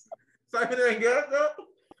 Siphoning gas, though?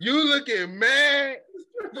 You looking mad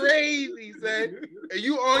crazy, son. And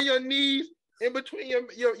you on your knees in between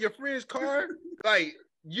your friend's car, like,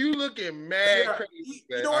 you looking mad crazy.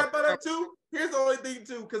 You know what I thought of too? Here's the only thing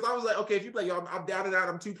too, because I was like, okay, if you be like, yo, I'm down and out,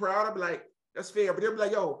 I'm too proud, I'd be like, that's fair. But they'll be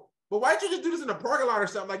like, yo, but why don't you just do this in the parking lot or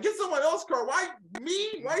something? Like, get someone else's car. Why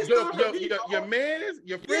me? Why you stealing from me? Your man's,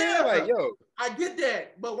 your friend, like, yo. I get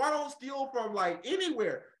that, but why don't steal from like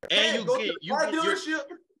anywhere? And you go to the car dealership.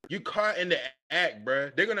 You caught in the act,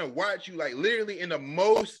 bro. They're gonna watch you, like, literally in the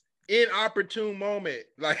most inopportune moment.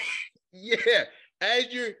 Like, yeah, as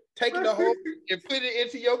you're taking the whole and putting it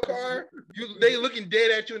into your car, they looking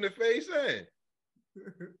dead at you in the face, son.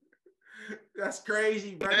 That's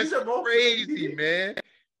crazy, bro. That's crazy, man.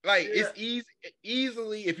 Like, it's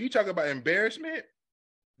easily, if you talk about embarrassment,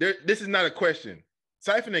 this is not a question.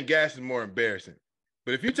 Siphoning gas is more embarrassing.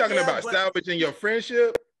 But if you're talking about salvaging your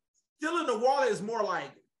friendship, stealing the wallet is more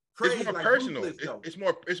like crazy. It's more like personal.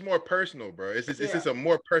 Ruthless, it's more personal, bro. It's just a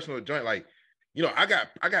more personal joint. Like, you know, I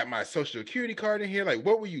got my social security card in here. Like,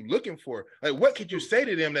 what were you looking for? Like, what could you say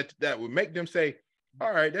to them that would make them say,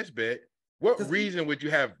 all right, that's bad. What reason would you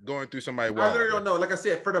have going through somebody's wallet? I literally don't know. Like I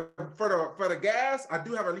said, for the gas, I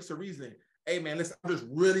do have at least a reason. Hey man, listen, I'm just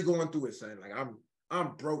really going through it, son. Like,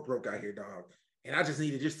 I'm broke out here, dog. And I just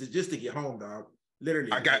needed just to get home, dog.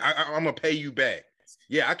 Literally. I'm gonna pay you back.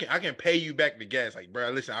 Yeah, I can pay you back the gas. Like, bro,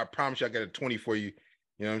 listen, I promise you I got a 20 for you.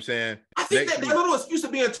 You know what I'm saying? I think that little excuse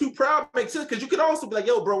of being too proud makes sense, because you could also be like,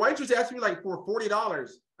 yo, bro, why don't you just ask me like for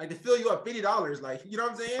 $40? Like, to fill you up $50. Like, you know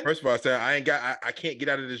what I'm saying? First of all, I said I can't get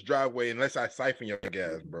out of this driveway unless I siphon your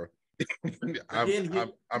gas, bro.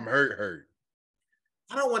 I'm hurt.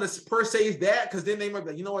 I don't want to per se that, because then they might be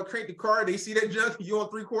like, you know what, crank the car, they see that junk, you on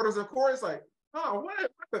 3/4 of course, it's like, oh,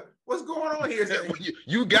 what's going on here?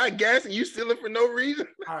 You got gas and you stealing for no reason?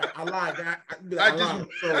 All right, I lied. I lied.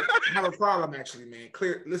 So I have a problem, actually, man.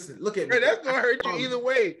 Listen, look at me. That's gonna hurt you either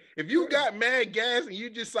way. If you got mad gas and you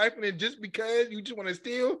just siphoning just because you just want to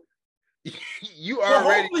steal, you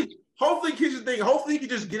already. Hopefully, here's the thing. Hopefully, you can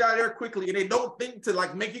just get out of there quickly, and they don't think to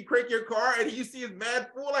like make you crank your car, and you see it's mad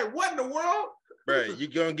full. Like, what in the world? Bro, you're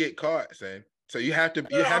gonna get caught, son. So you have to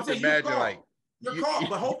imagine like. You're caught,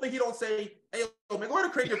 but hopefully he don't say, hey, man, go ahead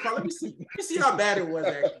and crank your car. Let me see how bad it was,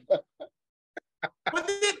 actually. But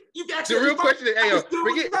then you actually... The real question is,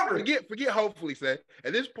 hey, forget hopefully, son.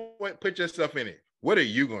 At this point, put yourself in it. what are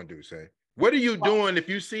you gonna do, say? What are you doing if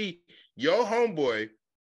you see your homeboy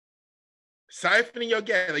siphoning your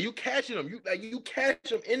gas? Like you catching him, you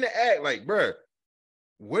catch him in the act, like, bro,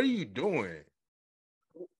 what are you doing?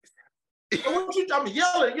 I'm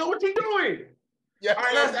yelling, yo, what you doing? Yeah, all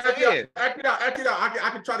right, let's act it out. I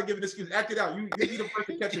can try to give an excuse. Act it out. You be the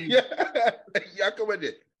person catching me. Yeah, come with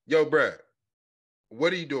it. Yo, bro,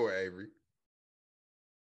 what are you doing, Avery?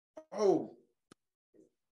 Oh.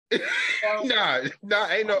 nah,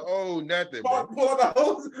 ain't no nothing, bro. Hold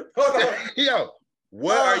on. Yo,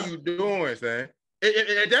 what are you doing, son?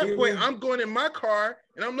 At that point, I'm going in my car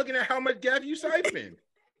and I'm looking at how much gas you siphoned.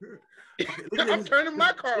 I'm turning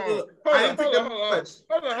my car on.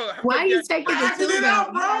 Hold on. Why are you taking the tube out?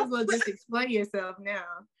 You might as well just explain yourself now.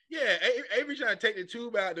 Yeah, Avery trying to take the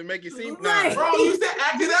tube out to make it seem right. Bro, you said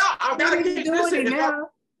act it out. I gotta keep doing it now.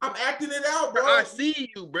 I'm acting it out, bro. I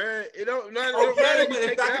see you, bro. It don't matter. Okay, but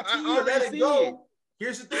if I continue to let it go,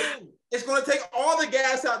 here's the thing. It's gonna take all the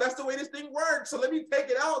gas out. That's the way this thing works. So let me take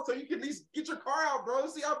it out so you can at least get your car out, bro.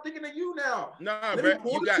 See, I'm thinking of you now. Nah, bro,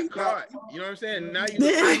 you got caught. You know what I'm saying? Now you.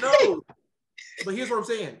 I know. But here's what I'm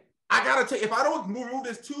saying. I gotta take. If I don't remove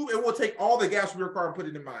this tube, it will take all the gas from your car and put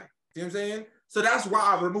it in mine. See what I'm saying? So that's why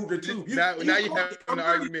I removed the tube. Now you have an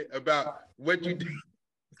argument about what you do.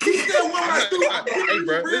 He said what I do. Hey,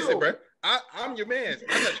 bro, listen, bro. I'm your man.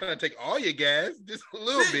 I'm not trying to take all your gas, just a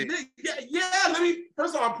little bit. Yeah. Let me.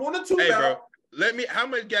 First of all, I'm pulling the tube out. Bro, let me. How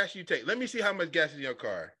much gas you take? Let me see how much gas is in your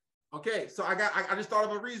car. Okay, so I just thought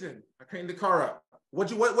of a reason. I cleaned the car up. What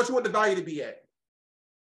you want the value to be at?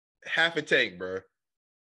 Half a tank, bro.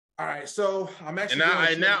 All right, so I'm actually.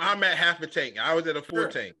 And now I'm at half a tank. I was at a full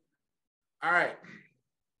tank. All right.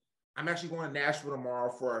 I'm actually going to Nashville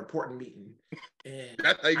tomorrow for an important meeting. And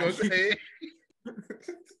that's how you gonna say it.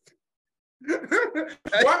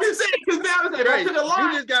 Well, I'm just saying because now I took a lot.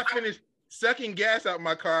 You just got finished sucking gas out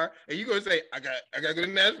my car, and you gonna say I got to go to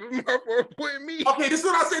Nashville tomorrow for an important meeting. Okay, this is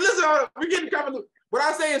what I say. Listen, we're getting convoluted. What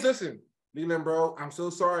I say is, listen, Leland, bro, I'm so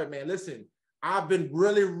sorry, man. Listen, I've been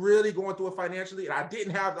really, really going through it financially, and I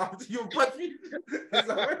didn't have the opportunity.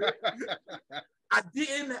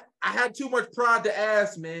 I had too much pride to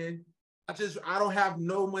ask, man. I don't have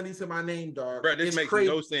no money to my name, dog. Bro, this makes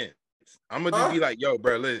no sense. I'm gonna just be like, yo,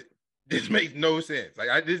 bro, listen, this makes no sense. Like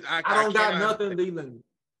I don't got nothing, Leland.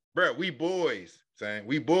 Bro, we boys, son.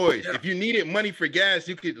 We boys. Yeah. If you needed money for gas,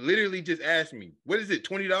 you could literally just ask me. What is it,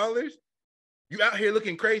 $20? You out here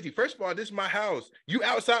looking crazy. First of all, this is my house. You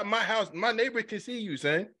outside my house. My neighbor can see you,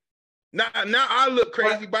 son. Now I look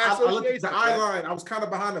crazy by association. I looked at the eye line. I was kind of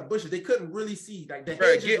behind the bushes. They couldn't really see. Like the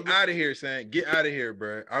bro, get out of here, son. Get out of here,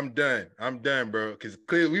 bro. I'm done, bro. Because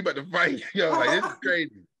clearly we about to fight. Yo, like this is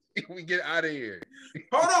crazy. We get out of here.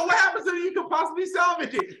 Hold on, what happens if you could possibly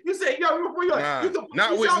salvage it? You say, yo, before you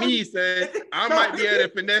not with me, son. I might be able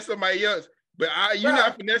to finesse somebody else, but you're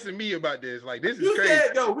not finessing me about this. Like this is crazy. You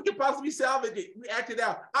said, yo, we can possibly salvage it. We acted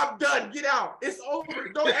out. I'm done. Get out. It's over.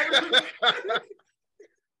 Don't ever.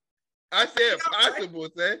 I said possible,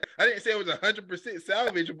 son. I didn't say it was 100%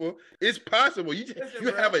 salvageable. It's possible. You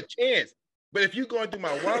have a chance. But if you're going through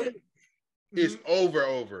my wallet, it's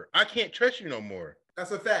over. I can't trust you no more.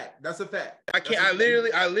 That's a fact. I can't. I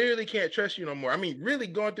literally can't trust you no more. I mean, really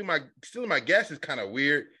going through stealing my gas is kind of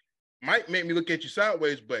weird. Might make me look at you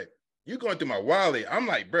sideways, but you going through my wallet. I'm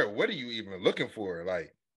like, bro, what are you even looking for?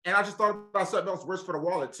 Like. And I just thought about something else worse for the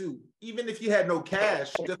wallet too. Even if you had no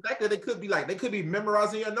cash, the fact that they could be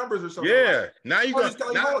memorizing your numbers or something. Yeah. Like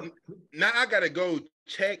now I gotta go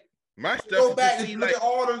check my stuff. Go back and look at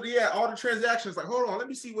all the transactions. Like, hold on, let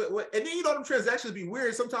me see what. And then them transactions be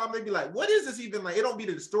weird. Sometimes they be like, what is this even like? It don't be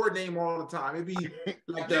the store name all the time. It be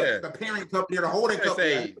like the parent company or the holding company.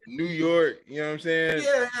 Say New York. You know what I'm saying?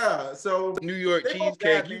 Yeah. So New York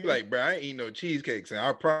cheesecake. You be like, bro, I ain't eat no cheesecakes, and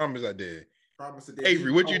I promise I did.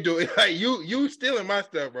 Avery, what you doing? Like you stealing my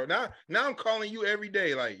stuff, bro. Now I'm calling you every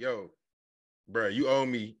day, like, yo, bro, you owe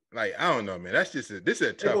me. Like, I don't know, man. This is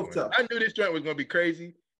a tough one. I knew this joint was gonna be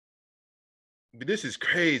crazy, but this is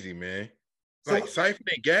crazy, man. Like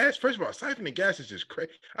siphoning gas. First of all, siphoning gas is just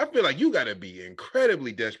crazy. I feel like you gotta be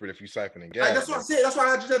incredibly desperate if you siphoning gas. Like, that's what I said. That's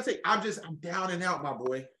why I just have to say, I'm down and out, my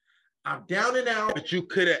boy. I'm down and out. But you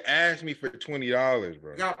could have asked me for $20,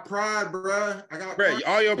 bro. I got pride, bro. Pride.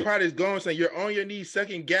 All your pride is gone, saying you're on your knees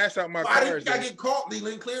sucking gas out my car. I didn't think I get caught,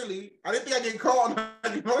 Leland, clearly. I didn't think I get caught.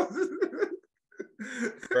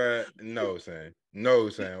 Bro, no, son. No,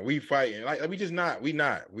 son. We fighting. Like, we just not,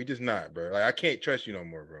 bro. Like, I can't trust you no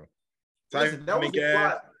more, bro. Listen, that was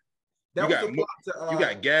gas. You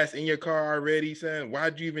got gas in your car already, son.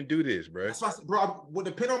 Why'd you even do this, bro? That's why, bro, would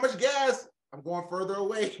depend on how much gas. I'm going further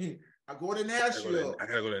away. I'm going to Nashville. I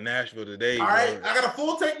gotta go to Nashville today. All right, bro. I got a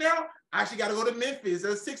full tank now. I actually got to go to Memphis.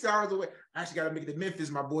 That's 6 hours away. I actually got to make it to Memphis,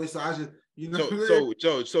 my boy. So I just, you know.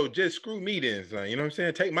 So just screw me then, son. You know what I'm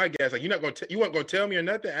saying? Take my gas. Like you weren't gonna tell me or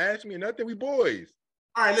nothing, ask me or nothing. We boys.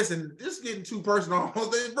 All right, listen, this is getting too personal, bro.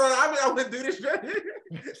 I wouldn't do this.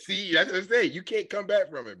 See, that's what I say. You can't come back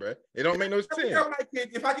from it, bro. It don't make no sense.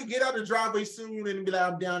 If I could get out the driveway soon and be like,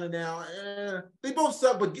 I'm down and now, they both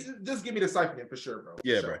suck, but just give me the siphoning for sure, bro.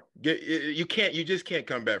 Yeah, bro. You just can't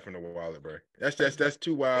come back from the wallet, bro. That's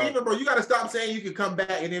too wild. Even, bro, you got to stop saying you can come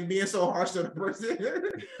back and then being so harsh to the person.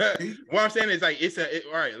 What I'm saying is like,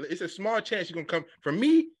 all right, it's a small chance you're gonna come from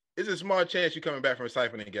me. It's a small chance you're coming back from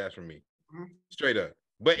siphoning gas from me. Mm-hmm. Straight up.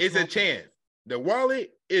 But it's a chance. The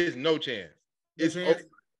wallet is no chance. There's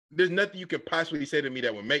nothing you could possibly say to me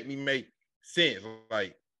that would make me make sense.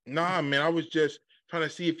 Like, nah, man, I was just trying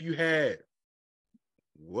to see if you had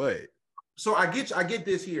what. So I get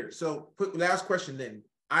this here. So last question then.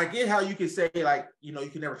 I get how you could say like, you know,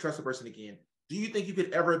 you can never trust a person again. Do you think you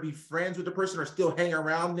could ever be friends with the person or still hang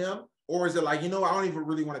around them? Or is it like, you know, I don't even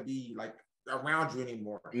really want to be like around you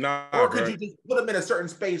anymore? Nah, or could you just put them in a certain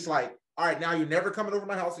space like, all right, now you're never coming over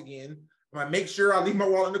my house again. I'm gonna make sure I leave my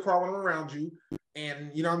wallet in the car when I'm around you.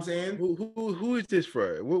 And you know what I'm saying? Who is this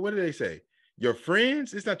for? What do they say? Your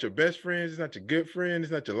friends? It's not your best friends. It's not your good friend.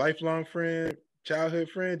 It's not your lifelong friend, childhood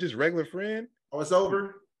friend, just regular friend. Oh, it's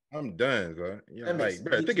over? I'm done, bro. You know, like,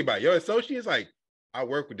 bro, think about it. Your associates. Like, I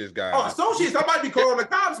work with this guy. Oh, associates? I might be calling the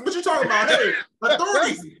cops. What you talking about? Hey,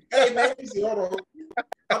 authorities. Hey, man, hold on.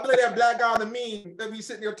 I play that black guy on the meme. Let me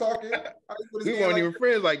sitting there talking. We weren't even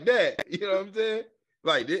friends like that. You know what I'm saying?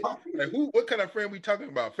 Like, what kind of friend we talking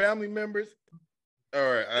about? Family members?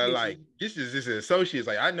 Or this is associates.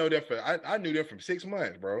 Like, I know them I knew them from 6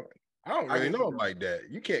 months, bro. I don't really know them like that.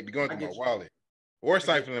 You can't be going through my wallet or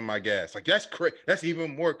siphoning my gas. Like, that's crazy. That's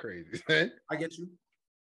even more crazy. I get you.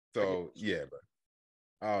 So yeah, bro.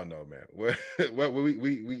 I don't know, man. What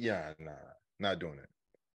not doing it.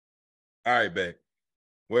 All right, babe.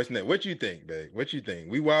 What's next? What you think, babe? What you think?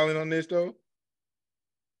 We wilding on this though?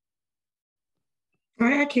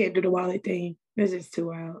 I can't do the wallet thing. It's just too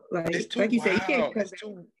wild. Like you said,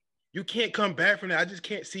 you can't come back from that. I just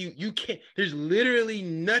can't see. You can't. There's literally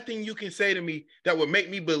nothing you can say to me that would make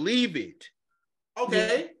me believe it.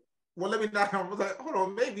 Okay. Yeah. Well, let me not. I was like, hold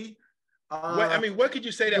on, maybe. What could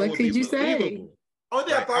you say that would be believable? Oh,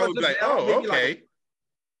 yeah, I thought I was like, oh, okay.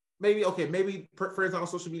 Maybe friends on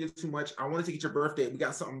social media too much. I wanted to get your birthday. We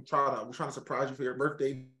got something we're trying to surprise you for your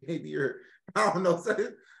birthday. Maybe I don't know.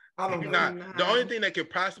 I don't know. The only thing that could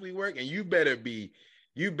possibly work, and you better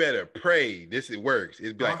pray this works.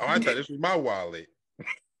 Is be like, oh, I thought this was my wallet.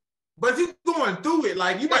 But you going through it,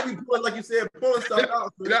 like you might be pulling, like you said, pulling stuff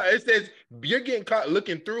out. It says you're getting caught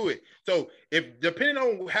looking through it. So if depending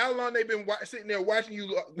on how long they've been sitting there watching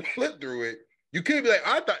you look through it, you could be like,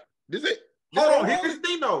 I thought this it. Hold on, here's the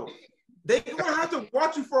thing though. They're gonna have to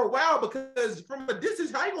watch you for a while because from a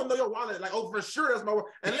distance, how you gonna know your wallet? Like, oh, for sure, that's my wallet.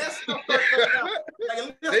 Unless stuff starts coming out.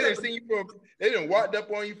 Like, they didn't see you they didn't walked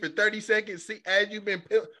up on you for 30 seconds. See, as you've been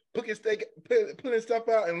putting stuff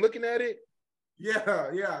out and looking at it. Yeah.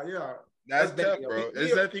 That's tough, bro.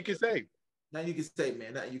 There's nothing you can say. Nothing you can say,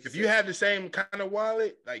 man. If you have the same kind of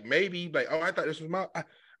wallet, like maybe, like, oh, I thought this was my.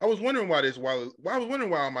 I was wondering why this wallet. I was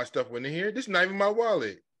wondering why all my stuff wasn't in here. This is not even my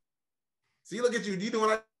wallet. See, look at you. You doing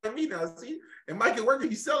like me now. See, and Mike at work,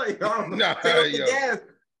 he's selling. Nah, take up the gas.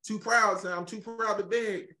 Too proud, son. I'm too proud to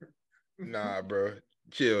beg. Nah, bro.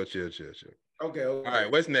 Chill. Okay. All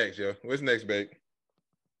right. What's next, yo? What's next, babe?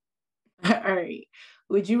 All right.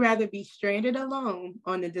 Would you rather be stranded alone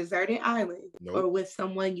on a deserted island or with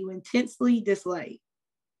someone you intensely dislike?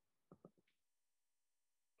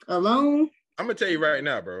 Alone? I'm gonna tell you right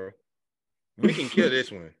now, bro. We can kill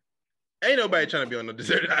this one. Ain't nobody trying to be on the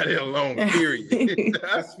deserted island alone, period.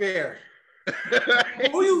 That's fair.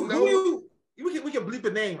 Who you? We can bleep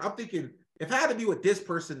a name. I'm thinking, if I had to be with this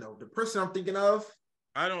person, though, the person I'm thinking of.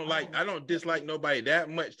 I don't dislike nobody that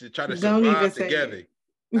much to try to survive together.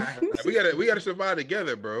 We gotta survive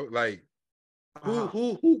together, bro. Like,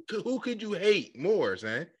 who could you hate more,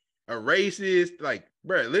 son? A racist, like,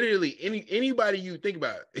 bro, literally anybody you think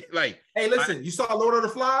about. Like, hey, listen, you saw Lord of the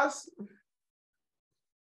Flies?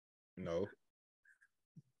 No.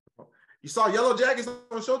 You saw Yellow Jackets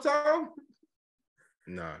on Showtime?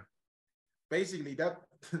 Nah. Basically, that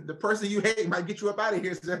the person you hate might get you up out of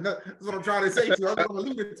here. So that's what I'm trying to say to you. That's what I'm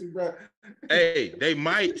alluding to, bro. Hey, they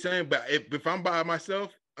might, son, but if I'm by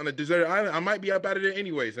myself on a deserted island, I might be up out of there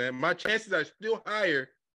anyway, son. My chances are still higher.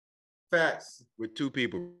 Facts. With two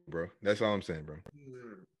people, bro. That's all I'm saying, bro.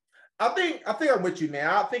 I think I'm with you, man.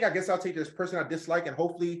 I guess I'll take this person I dislike and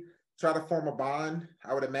hopefully try to form a bond,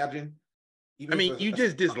 I would imagine. I mean, you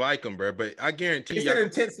just dislike them, bro. But I guarantee you.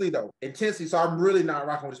 Intensely, though. Intensely. So I'm really not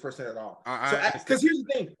rocking with this person at all. Because here's the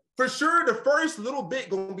thing. For sure, the first little bit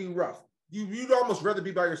going to be rough. You'd almost rather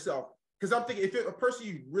be by yourself. Because I'm thinking, if it's a person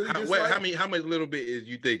you really dislike. How much little bit is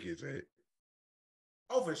you think is it?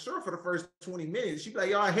 Oh, for sure. For the first 20 minutes, she'd be like,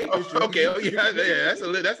 "Yo, I hate this shit." Okay.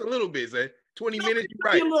 That's a little bit, say. 20 minutes, you're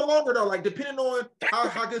right. A little longer though, like depending on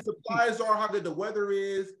how good supplies are, how good the weather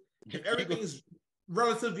is. If everything's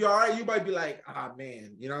relatively all right, you might be like,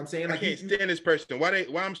 man, you know what I'm saying? Like, I can't stand this person. Why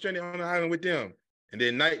I'm stranded on the island with them? And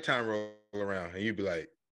then nighttime roll around, and you be like,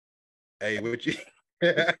 "Hey, what you?"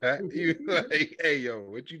 You like, "Hey, yo,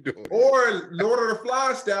 what you doing?" Or Lord of the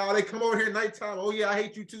Flies style, they come over here at nighttime. "Oh yeah, I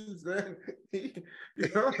hate you too, son." You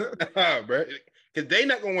know? Bro, because they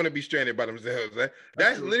not gonna want to be stranded by themselves.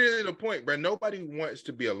 That's literally the point, bro. Nobody wants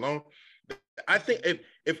to be alone. I think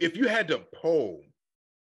if you had to poll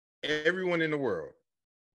everyone in the world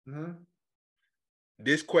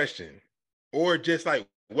this question, or just like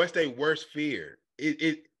what's their worst fear,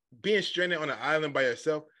 it being stranded on an island by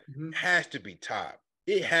yourself has to be top.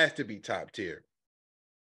 It has to be top tier.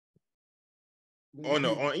 On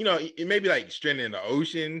you know, it may be like stranded in the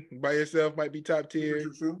ocean by yourself might be top tier.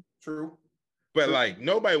 True. But like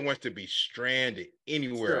nobody wants to be stranded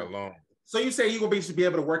anywhere alone. So you say you're gonna be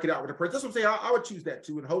able to work it out with a person. That's what I'm saying. I would choose that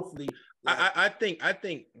too, and hopefully, I think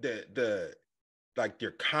the like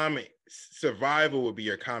your common survival would be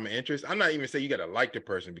your common interest. I'm not even saying you gotta like the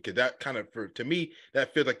person, because that kind of, to me,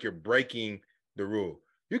 that feels like you're breaking the rule.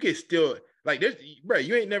 You can still like this, bro.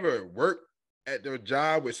 You ain't never worked at their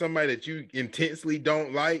job with somebody that you intensely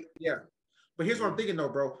don't like. Yeah, but here's what I'm thinking though,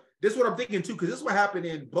 bro. This is what I'm thinking too, because this is what happened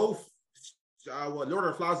in both. Lord of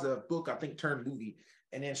the Flies is a book, I think, turned movie,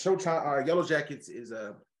 and then Showtime. Yellow Jackets is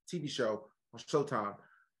a TV show on Showtime.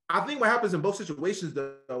 I think what happens in both situations,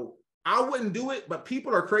 though, I wouldn't do it, but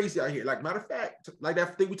people are crazy out here. Like, matter of fact, like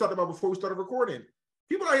that thing we talked about before we started recording,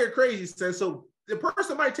 people out here crazy. So the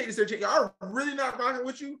person might take this chance. I'm really not rocking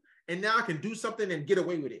with you, and now I can do something and get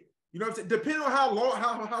away with it. You know what I'm saying? Depending on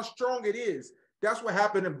how strong it is. That's what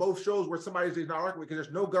happened in both shows where somebody's not rocking with, because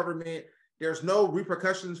there's no government, there's no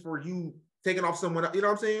repercussions for you taking off someone else. You know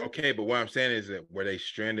what I'm saying? Okay, but what I'm saying is that were they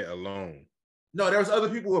stranded alone? No, there's other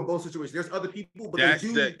people in both situations. There's other people, but that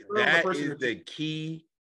is the key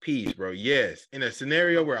piece, bro. Yes, in a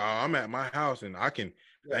scenario where I'm at my house and there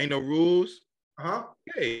ain't no rules.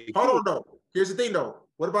 Hey, hold on though. Here's the thing though.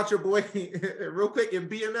 What about your boy, real quick, in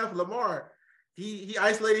BMF, Lamar? He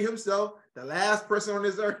isolated himself. The last person on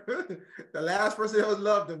this earth, the last person that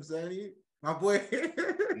loved him, son. My boy.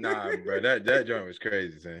 Nah, bro, that joint was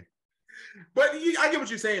crazy, son. But I get what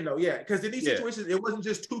you're saying though, yeah. Because in these situations, it wasn't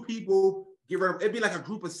just two people get rid of. It'd be like a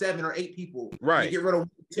group of 7 or 8 people, right? Get rid of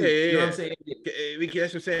 2. You know what I'm saying? That's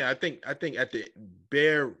what I'm saying. I think at the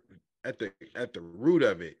root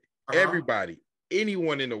of it, everybody,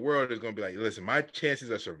 anyone in the world is gonna be like, listen, my chances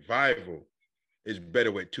of survival is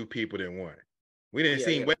better with 2 people than 1. We didn't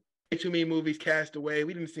see way too many movies, Castaway.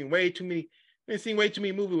 We didn't see way too many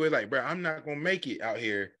movies where like, bro, I'm not gonna make it out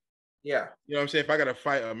here. Yeah. You know what I'm saying? If I got to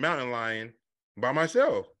fight a mountain lion by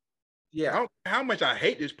myself. Yeah. How much I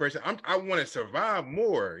hate this person. I want to survive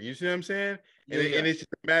more. You see what I'm saying? And it's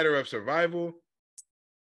just a matter of survival.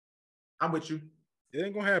 I'm with you. It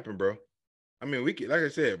ain't going to happen, bro. I mean, we can, like I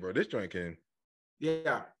said, bro, this joint can.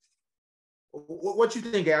 Yeah. What you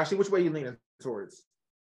think, Ashley? Which way you leaning towards?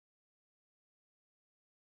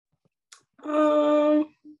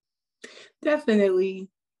 Definitely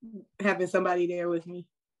having somebody there with me.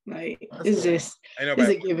 Like, it's just, it's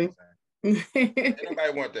a given. Ain't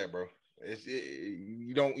nobody want that, bro.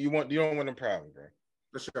 You don't want them problems,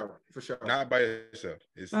 bro. For sure. Not by yourself.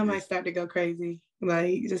 I might start to go crazy.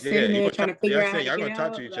 Like, just sitting there trying to figure out how to y'all get gonna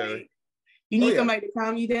talk out. to each other. You need somebody to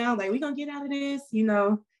calm you down. Like, we gonna get out of this, you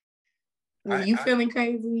know. When you feeling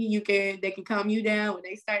crazy, they can calm you down. When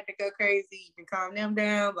they start to go crazy, you can calm them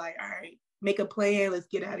down. Like, all right, make a plan. Let's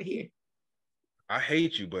get out of here. I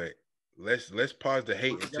hate you, but let's pause the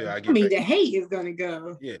hate until I get. I mean, the hate is gonna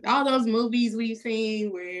go. Yeah. All those movies we've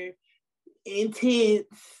seen were intense,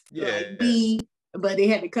 but they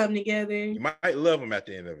had to come together. You might love them at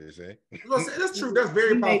the end of it, eh? That's true. That's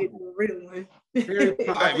very possible. Real one. We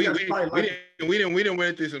didn't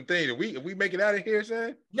went through some things. We make it out of here,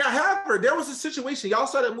 son. Yeah, however, there was a situation. Y'all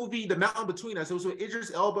saw that movie, The Mountain Between Us. It was with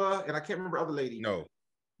Idris Elba, and I can't remember other lady. No.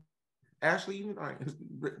 Ashley, all right,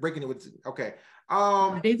 breaking it with okay.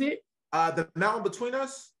 What is it? The Mountain Between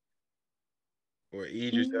Us. Or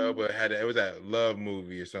Idris Elba it was that love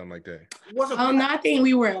movie or something like that. No, I think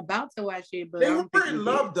we were about to watch it, but they were in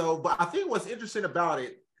love though. But I think what's interesting about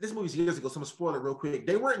it, this movie's years ago, so I'm gonna spoil it real quick.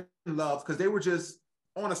 They weren't in love because they were just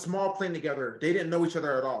on a small plane together. They didn't know each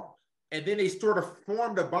other at all. And then they sort of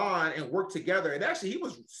formed a bond and worked together. And actually, I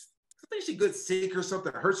think she got sick or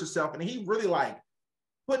something, hurts herself. And he really like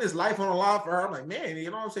putting his life on the line for her. I'm like, man,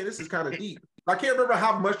 you know what I'm saying? This is kind of deep. I can't remember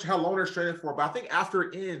how long they're stranded for, but I think after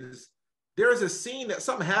it ends, there's a scene that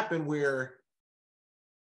something happened where,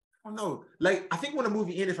 I don't know, like I think when the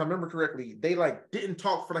movie ended, if I remember correctly, they like didn't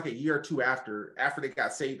talk for like a year or two after they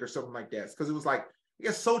got saved or something like that. Because it was like, I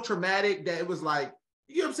guess so traumatic that it was like,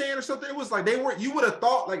 you know what I'm saying, or something. It was like you would have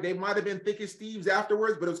thought like they might have been thick as thieves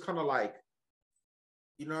afterwards, but it was kind of like,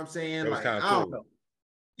 you know what I'm saying? It was like, kind of I don't know.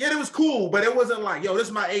 Yeah, it was cool, but it wasn't like, yo, this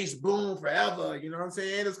is my ace, boom, forever. You know what I'm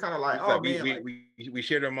saying? It's kind of like, oh man, we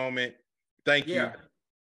shared a moment. Thank you.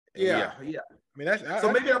 Yeah. I mean,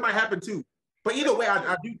 maybe that might happen too. But either way,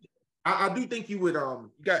 I do think you would.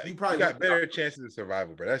 You probably got better chances of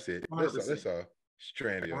survival, bro. That's it. That's all.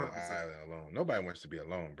 Stranded on an island alone. Nobody wants to be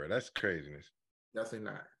alone, bro. That's craziness.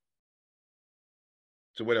 Definitely not.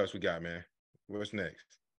 So what else we got, man? What's next?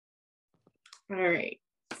 All right.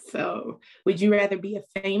 So would you rather be a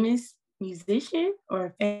famous musician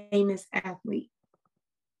or a famous athlete?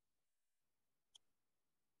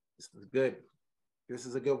 This is good. This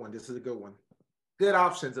is a good one. Good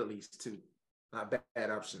options, at least, too. Not bad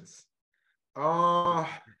options. You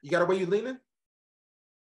got a way you leaning?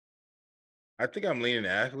 I think I'm leaning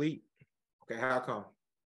athlete. Okay, how come?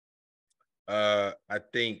 I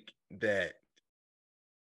think that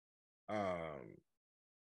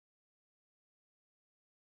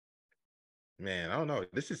man, I don't know.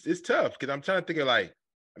 It's tough because I'm trying to think of like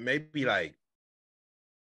maybe like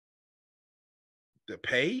the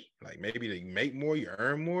pay, like maybe to make more, you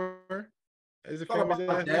earn more. As a Thought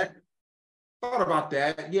about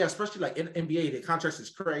that. Yeah, especially like in NBA, the contracts is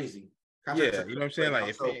crazy. You know what I'm saying?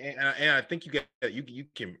 Like, and I think you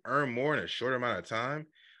can earn more in a short amount of time.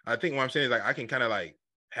 I think what I'm saying is like I can kind of like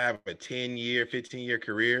have a 10-year, 15-year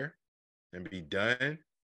career and be done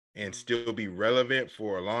and still be relevant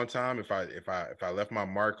for a long time if I left my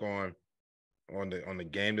mark on the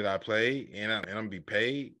game that I play and I'm gonna be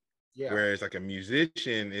paid. Yeah. Whereas like a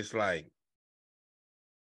musician, it's like,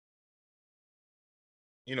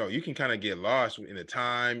 you know, you can kind of get lost in the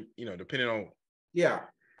time, you know, depending on you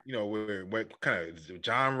know, what kind of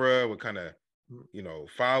genre, what kind of, you know,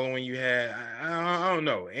 following you had. I don't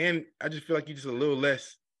know. And I just feel like you're just a little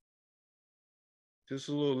less,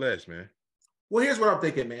 man. Well, here's what I'm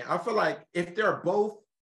thinking, man. I feel like if they're both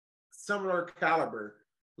similar caliber,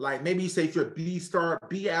 like maybe say if you're a B star,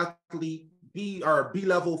 B athlete, B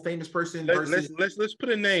level famous person versus let's put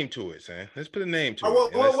a name to it, man. Let's put a name to it.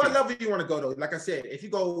 Well, what level do you want to go though? Like I said, if you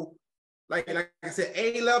go like I said,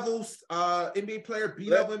 A levels NBA player, B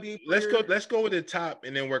level NBA player. Let's go with the top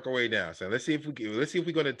and then work our way down. So let's see if we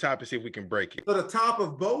go to the top and see if we can break it. So the top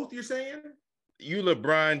of both, you're saying? You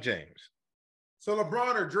LeBron James. So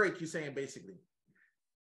LeBron or Drake, you're saying basically.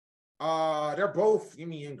 They're both, I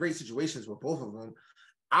mean, in great situations with both of them.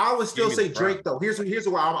 I would still say Drake though. Here's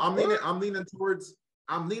why I'm leaning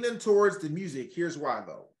towards the music. Here's why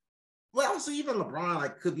though. Well, also even LeBron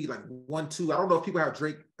like could be like 1-2. I don't know if people have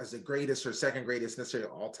Drake as the greatest or second greatest necessarily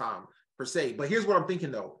all time per se. But here's what I'm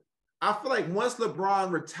thinking though. I feel like once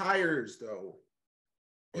LeBron retires though,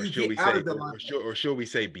 or should we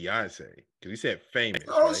say Beyonce? Because we said famous.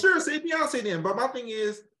 Oh, right? Sure, say Beyonce then. But my thing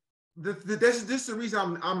is, this is the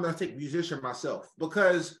reason I'm gonna take musician myself,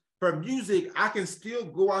 because for music, I can still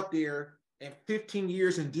go out there in 15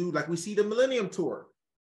 years and do like we see the Millennium Tour.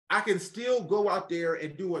 I can still go out there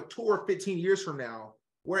and do a tour 15 years from now.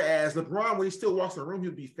 Whereas LeBron, when he still walks in the room,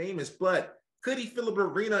 he'll be famous. But could he fill up an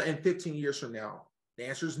arena in 15 years from now? The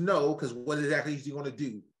answer is no, because what exactly is he going to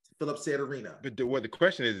do to fill up said arena? But the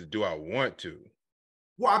question is, do I want to?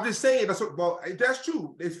 Well, I'm just saying, that's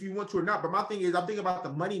true if you want to or not. But my thing is, I'm thinking about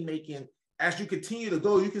the money making. As you continue to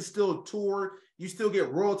go, you can still tour. You still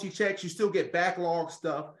get royalty checks. You still get backlog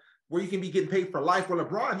stuff where you can be getting paid for life. Well,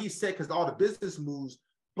 LeBron, he's set because all the business moves.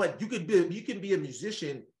 But you can be a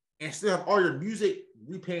musician and still have all your music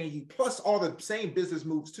repaying you, plus all the same business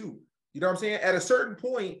moves too. You know what I'm saying? At a certain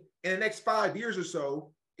point in the next 5 years or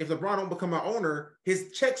so, if LeBron don't become an owner,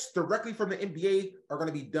 his checks directly from the NBA are going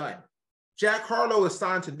to be done. Jack Harlow is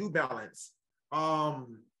signed to New Balance.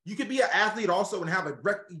 You could be an athlete also and have a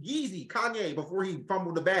Yeezy, Kanye, before he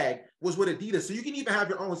fumbled the bag, was with Adidas. So you can even have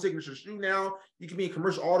your own signature shoe now. You can be in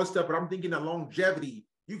commercial, all this stuff, but I'm thinking the longevity.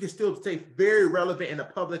 You can still stay very relevant in the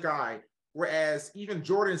public eye. Whereas even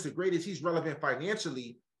Jordan's the greatest, he's relevant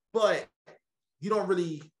financially, but you don't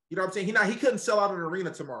really, you know what I'm saying? He couldn't sell out an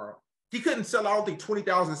arena tomorrow. He couldn't sell out, I don't think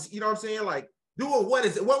 20,000, you know what I'm saying? Like doing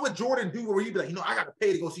what would Jordan do where he'd be like, I got to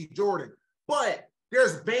pay to go see Jordan. But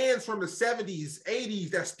there's bands from the 70s,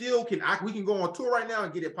 80s that still we can go on tour right now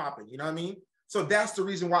and get it popping. You know what I mean? So that's the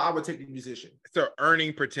reason why I would take the musician. So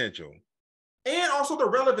earning potential. And also the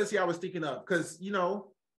relevancy I was thinking of, because,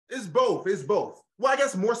 it's both. It's both. Well, I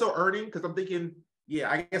guess more so earning, because I'm thinking,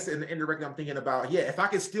 I guess indirectly I'm thinking about, if I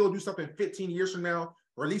could still do something 15 years from now,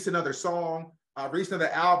 release another song, release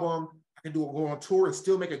another album, I can go on tour and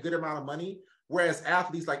still make a good amount of money. Whereas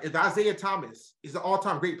athletes, like if Isaiah Thomas is an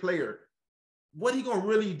all-time great player, what are you gonna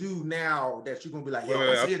really do now that you're gonna be like, wait.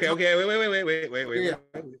 Yeah.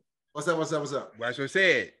 What's up? Well, that's what I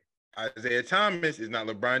said. Isaiah Thomas is not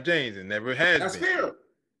LeBron James and never has That's been. Fair.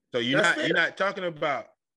 So you're not talking about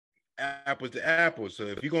apples to apples. So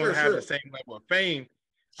if you're gonna have the same level of fame,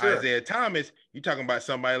 Isaiah Thomas, you're talking about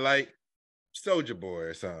somebody like Soulja Boy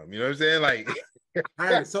or something. You know what I'm saying? Like,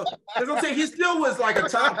 so as I'm saying, he still was like a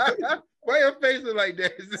top. Why your face look like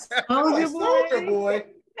that? Soulja Boy.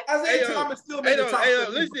 Isaiah Thomas still made the top.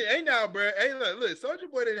 Listen, now, bro. Hey, look, Soulja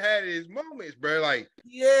Boy done had his moments, bro. Like,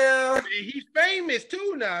 he's famous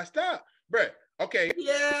too now. Stop, bro. Okay.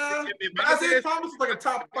 Yeah. Isaiah Thomas is like a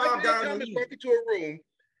top 5 guy in the league. Walk into a room,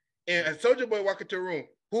 and a Soulja Boy walk into a room.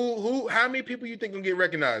 How many people you think gonna get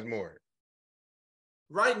recognized more?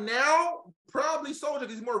 Right now, probably Soulja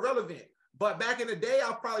because he's more relevant. But back in the day,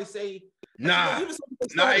 I'll probably say not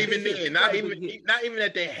even then. Not even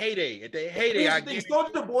at their heyday. At their heyday, I guess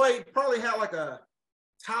Soulja Boy probably had like a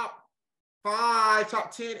top 5,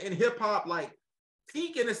 top 10 in hip hop, like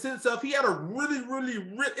peak in the sense of he had a really.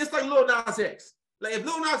 It's like Lil Nas X. Like if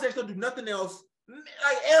Lil Nas X don't do nothing else,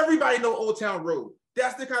 like everybody know Old Town Road.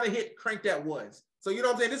 That's the kind of hit crank that was. So you know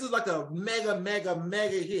what I'm saying? This is like a mega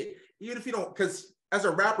hit. Even if you don't, because as a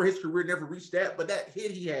rapper, his career never reached that. But that hit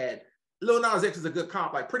he had. Lil Nas X is a good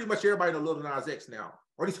comp. Like pretty much everybody know Lil Nas X now,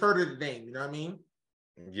 or at least heard of the name. You know what I mean?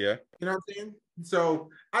 Yeah. You know what I'm saying?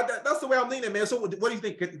 So that's the way I'm leaning, man. So what do you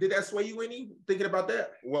think? Did that sway you any thinking about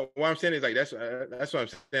that? Well, what I'm saying is like that's what I'm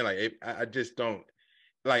saying. Like I just don't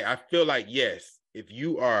like. I feel like yes, if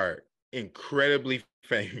you are incredibly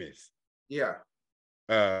famous,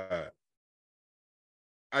 I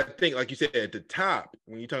think like you said at the top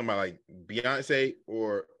when you're talking about like Beyonce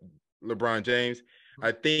or LeBron James,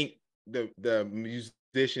 I think the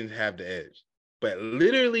musicians have the edge, but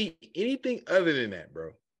literally anything other than that,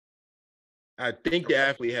 bro, I think the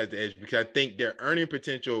athlete has the edge because I think their earning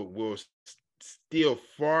potential will still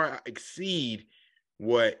far exceed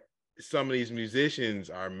what some of these musicians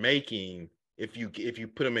are making if you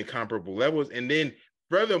put them in comparable levels. And then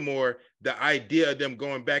furthermore, the idea of them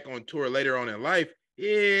going back on tour later on in life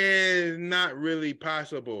is not really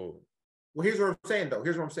possible. Well, here's what I'm saying though.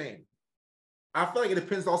 I feel like it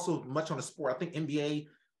depends also much on the sport. I think NBA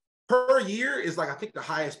per year is like, I think the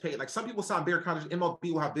highest paid. Like some people sign bigger contracts.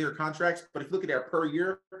 MLB will have bigger contracts, but if you look at that per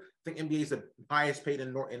year, I think NBA is the highest paid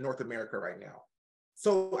in North America right now.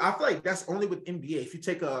 So I feel like that's only with NBA. If you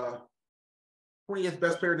take a 20th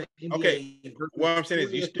best player in the NBA. Okay. What I'm saying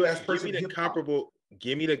is you still give me the comparable.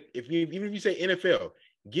 Even if you say NFL,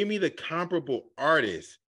 give me the comparable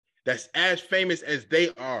artist that's as famous as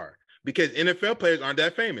they are, because NFL players aren't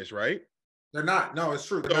that famous, right? They're not. No, it's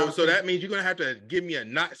true. So that means you're gonna have to give me a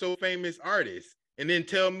not so famous artist and then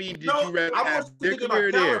tell me you rather have their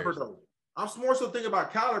career there. I'm more so thinking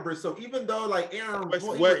about caliber. So even though like Aaron,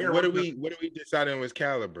 what are we deciding was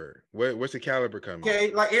caliber? What's the caliber coming?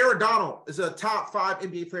 Okay, like Aaron Donald is a top 5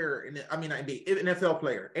 NBA player NFL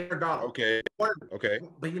player. Aaron Donald. Okay.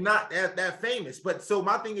 But you're not that famous. But so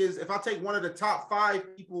my thing is, if I take one of the top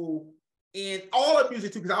 5 people in all of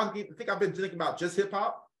music too, because I think I've been thinking about just hip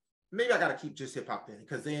hop. Maybe I got to keep just hip hop then,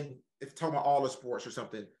 because then if talking about all the sports or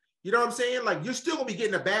something, you know what I'm saying? Like you're still gonna be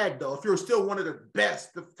getting a bag though if you're still one of the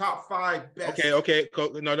best, the top 5 best. Okay.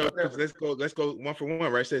 No. Let's go one for one,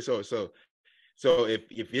 right? So if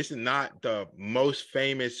it's not the most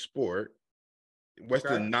famous sport, what's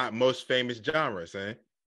the not most famous genre, son?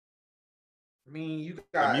 I mean, you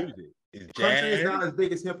got music. Is country is not as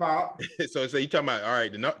big as hip hop. so you talking about all right,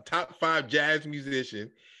 the top 5 jazz musician.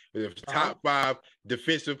 The top 5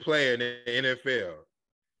 defensive player in the NFL.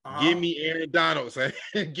 Give me Aaron Donald, son.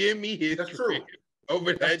 Give me his career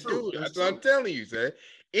over that dude. That's what I'm telling you, son.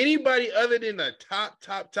 Anybody other than the top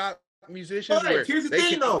musicians. But here's the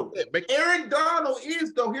thing, though. Aaron Donald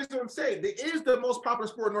is, though, here's what I'm saying. It is the most popular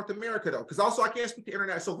sport in North America, though. Because also I can't speak to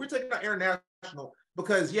international. So if we're taking out international,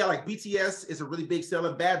 because like BTS is a really big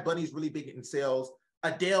seller. Bad Bunny is really big in sales.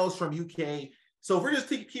 Adele's from UK. So if we're just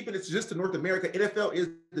keeping it just to North America, NFL is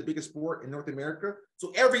the biggest sport in North America.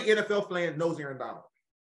 So every NFL fan knows Aaron Donald.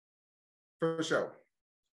 For sure.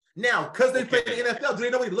 Now, because they play in the NFL, do they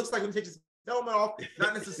know what he looks like when he takes his helmet off.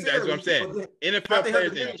 Not necessarily. That's what I'm saying. NFL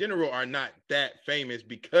players in general are not that famous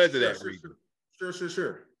because of that reason.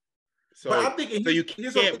 Sure. So, but I'm thinking you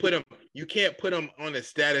can't put them. You can't put them on the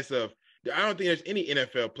status of. I don't think there's any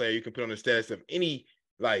NFL player you can put on the status of any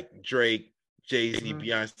like Drake, Jay-Z,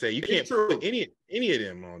 Beyonce. You can't put any of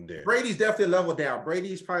them on there. Brady's definitely a level down.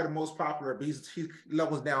 Brady's probably the most popular, but he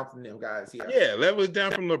levels down from them guys. Yeah, levels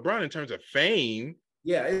down from LeBron in terms of fame.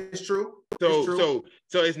 Yeah, it's true. So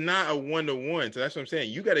it's not a 1-to-1. So that's what I'm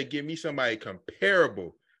saying. You got to give me somebody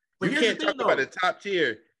comparable. But you can't talk about the top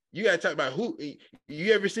tier. You got to talk about who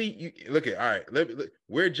you ever see. Look at all right. Look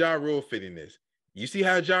where Ja Rule fit in this. You see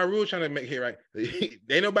how Ja Rule trying to make it right.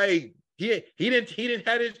 Ain't nobody. He didn't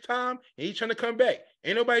have his time, and he's trying to come back.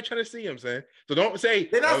 Ain't nobody trying to see him, son. So don't say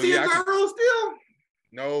they're not seeing Ja Rule still.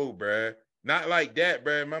 No, bruh. Not like that,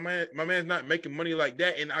 bruh. My man's not making money like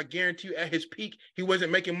that. And I guarantee you at his peak, he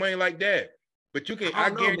wasn't making money like that. But you can I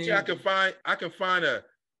guarantee you I can find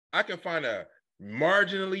a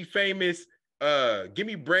marginally famous give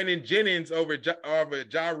me Brandon Jennings over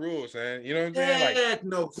Ja Rule, son. You know what I'm saying? Heck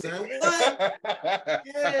no, son. What?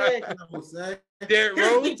 Heck no, son. Derrick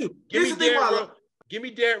Rose. Give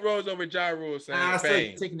me Derrick Rose over Ja Rule, son. I still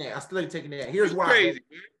ain't taking that. Here's why. Crazy.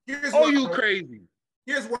 You crazy.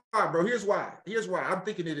 Here's why, bro. Here's why. I'm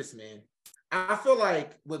thinking of this, man. I feel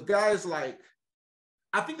like with guys like,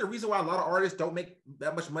 I think the reason why a lot of artists don't make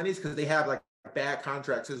that much money is because they have like bad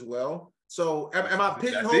contracts as well. So am I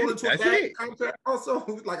pigeonholed into a bad contract also?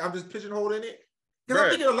 Like I'm just pigeonholed it? Because I'm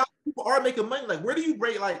thinking a lot of people are making money. Like where do you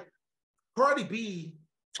break like Cardi B?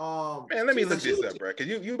 Man, let me look this up, bro. Because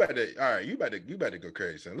you about to all right, you about to go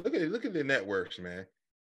crazy, son. Look at the networks, man.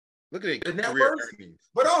 Look at the career earnings.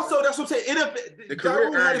 But also, that's what I'm saying. The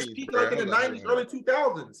career earnings peak like in the 90s, early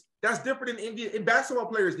 2000s. That's different in basketball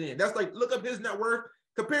players then. That's like, look up his net worth.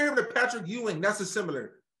 Compare him to Patrick Ewing. That's a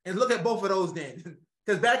similar. And look at both of those then.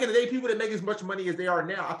 Because back in the day, people that make as much money as they are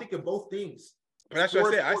now, I think of both things. But that's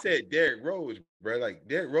what I said. I said Derrick Rose, bro. Like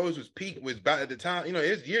Derrick Rose was about at the time. You know,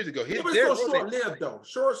 it's years ago. It was so short-lived, though.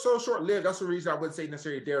 Short-lived. That's the reason I wouldn't say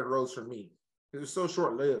necessarily Derrick Rose for me. It was so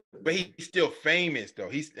short-lived. But he's still famous, though.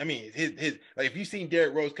 His like if you seen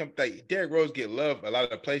Derrick Rose Derrick Rose get love a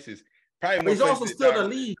lot of places. Probably more. He's also still in the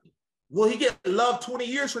league. Will he get love 20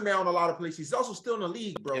 years from now in a lot of places? He's also still in the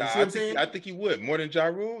league, bro. Yeah, you see what I'm saying? I think he would. More than Ja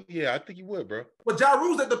Rule? Yeah, I think he would, bro. But Ja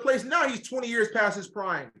Rule's at the place now. He's 20 years past his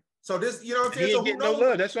prime. So this, you know what I'm saying? He ain't getting no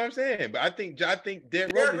love. That's what I'm saying. But I think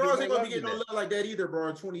Derrick Rose ain't gonna be getting no love like that either, bro.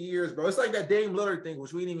 In 20 years, bro. It's like that Dame Lillard thing,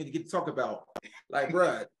 which we didn't even get to talk about. Like,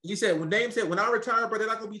 bro, you said when Dame said, "When I retire, bro, they're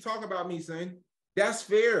not gonna be talking about me," son. That's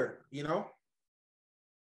fair, you know.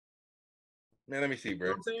 Man, let me see, bro.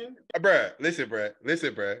 You know what I'm saying?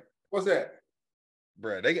 Listen, bro. What's that?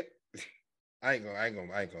 Bro, they get. I ain't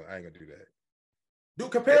gonna do that.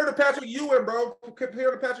 Dude, compare to Patrick Ewing, bro.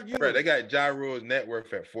 Compare to Patrick Ewing. Bro, they got Ja Rule's net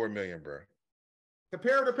worth at $4 million, bro.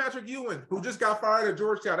 Compare to Patrick Ewing, who just got fired at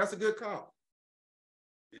Georgetown. That's a good comp.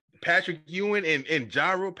 Patrick Ewing and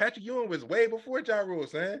Ja Rule. Patrick Ewing was way before Ja Rule,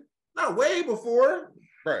 son. Not way before.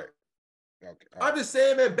 Right. Okay. I'm just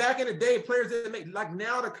saying that back in the day, players didn't make like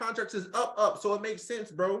now the contract is up, so it makes sense,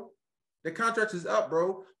 bro. The contract is up,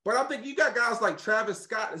 bro. But I think you got guys like Travis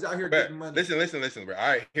Scott is out here getting money. Listen, bro. All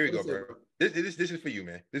right, here we go, bro. This is for you,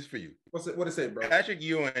 man. This is for you. What it say, bro? Patrick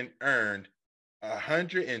Ewing earned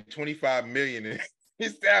 $125 million in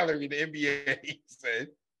his salary in the NBA. He said.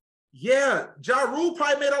 Yeah, Ja Rule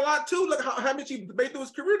probably made a lot too. Look how much he made through his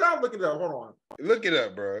career. Now look it up. Hold on. Look it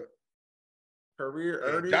up, bro. Career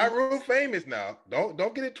earnings. Ja Rule famous now.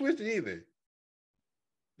 Don't get it twisted either.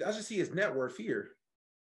 I just see his net worth here.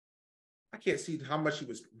 I can't see how much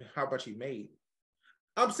he made.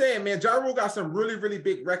 I'm saying, man, Ja Rule got some really, really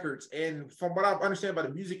big records. And from what I understand about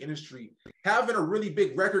the music industry, having a really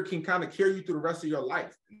big record can kind of carry you through the rest of your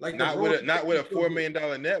life. Like not with a $4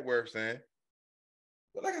 million net worth, man.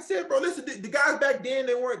 But like I said, bro, listen, the guys back then,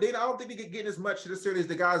 I don't think they could get as much necessarily as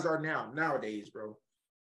the guys are nowadays, bro.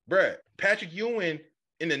 Bruh, Patrick Ewing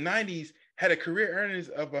in the 90s had a career earnings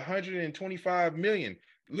of $125 million.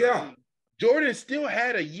 Yeah. Jordan still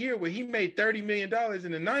had a year where he made $30 million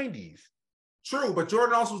in the 90s. True, but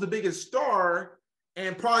Jordan also was the biggest star.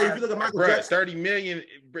 And probably if you look at Michael Jackson. $30 million.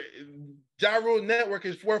 Ja Rule's network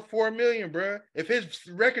is worth $4 million, bro. If his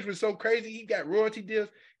records were so crazy, he got royalty deals,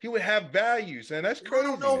 he would have value, son. That's crazy. I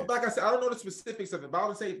don't know, like I said, I don't know the specifics of it, but I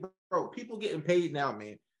would say, bro, people getting paid now,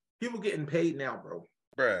 man. People getting paid now, bro.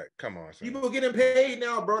 Bruh, come on, son. People getting paid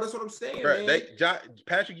now, bro. That's what I'm saying, bruh, man.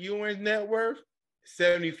 Patrick Ewing's net worth,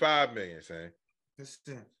 $75 million, son.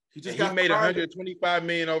 Listen, he made $125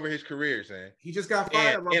 million over his career, son. He just got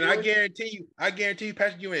fired. And I guarantee you,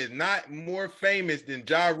 Patrick Ewing is not more famous than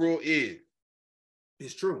Ja Rule is.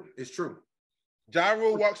 It's true. It's true. Ja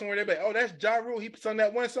Rule walks somewhere, they're like, oh, that's Ja Rule. He sung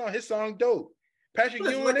that one song. His song dope. Patrick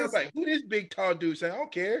Ewing, they're like, who this big tall dude saying? I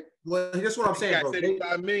don't care. Well, that's what I'm saying, bro.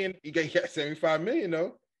 75 million. He got 75 million,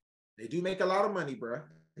 though. They do make a lot of money, bro.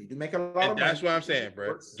 They do make a lot of money. That's what I'm saying,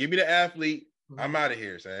 bro. Give me the athlete. I'm out of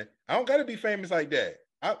here, son. I don't gotta be famous like that.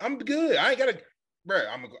 I'm good. I ain't gotta, bro.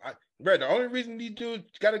 Bro, the only reason these dudes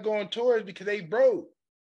gotta go on tour is because they broke.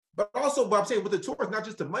 But also, what I'm saying with the tour, it's not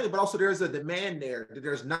just the money, but also there's a demand there that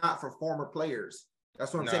there's not for former players.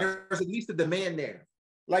 That's what I'm saying. There's at least a demand there.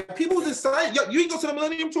 Like people decide, yo, you ain't go to the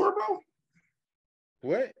Millennium Tour, bro?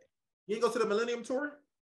 What? You ain't go to the Millennium Tour?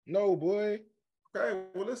 No, boy. Okay,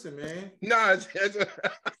 well, listen, man. Nah,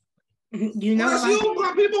 you know,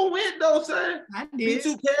 well, people went though, son. I did.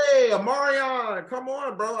 B2K, Omarion, come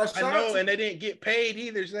on, bro. I know, and they didn't get paid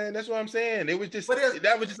either, son. That's what I'm saying. It was just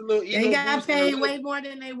that was just a little. They got paid way more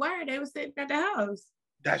than they were. They were sitting at the house.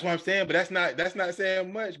 That's what I'm saying, but that's not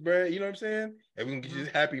saying much, bro. You know what I'm saying? And we can get you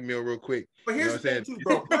this Happy Meal real quick. But here's the thing, too,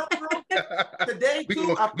 bro. Today,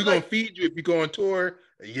 we're gonna feed you if you go on tour.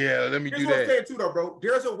 Yeah, let me do that. Here's what I'm saying, too, though, bro.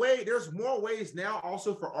 There's more ways now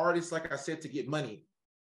also for artists, like I said, to get money.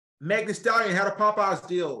 Meg Thee Stallion had a Popeyes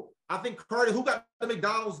deal. I think Cardi, who got the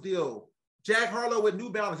McDonald's deal? Jack Harlow with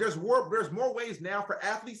New Balance. There's more ways now for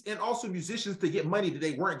athletes and also musicians to get money that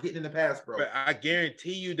they weren't getting in the past, bro. But I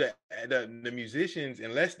guarantee you that the musicians,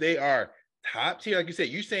 unless they are top tier, like you said,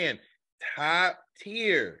 you saying top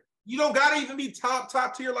tier. You don't gotta even be top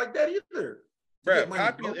tier like that either. Bro,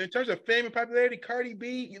 in terms of fame and popularity, Cardi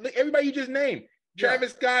B, look, everybody you just named,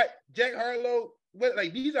 Travis Scott, Jack Harlow,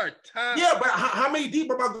 these are top. Yeah, but how many deep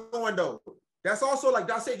am I going though? That's also like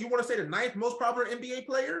I said. You want to say the 9th most popular NBA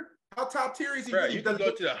player? How top tier is he? Bro, you can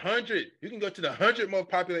go to the 100. You can go to the 100 most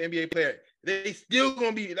popular NBA player. They still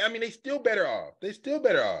gonna be. I mean, they still better off. They still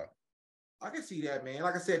better off. I can see that, man.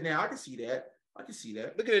 Like I said, now I can see that.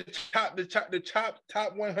 Look at the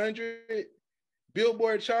top 100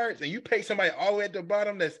 Billboard charts, and you pay somebody all the way at the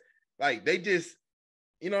bottom. That's like they just,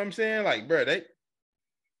 you know what I'm saying? Like, bro,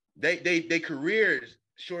 they careers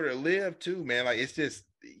shorter lived too, man. Like it's just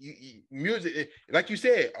music, like you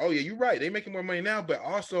said. Oh yeah, you're right. They making more money now, but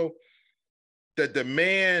also the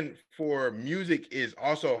demand for music is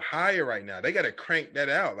also higher right now. They got to crank that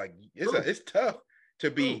out. Like it's tough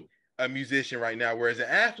to be a musician right now. Whereas an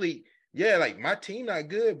athlete, yeah, like my team not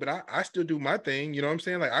good, but I still do my thing. You know what I'm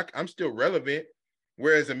saying? Like I'm still relevant.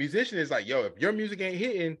 Whereas a musician is like, yo, if your music ain't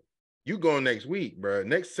hitting, you going next week, bro.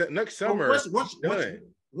 Next summer.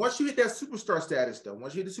 Once you hit that superstar status, though,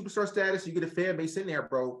 once you hit the superstar status, you get a fan base in there,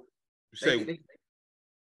 bro.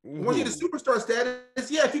 Once you hit the superstar status,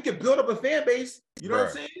 yeah, if you can build up a fan base, you know what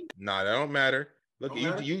I'm saying? Nah, that don't matter. Look,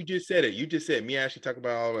 you just said it. You just said me actually talk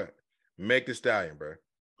about all that. Meg Thee Stallion, bro.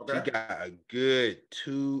 Okay. She got a good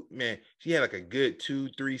she had like a good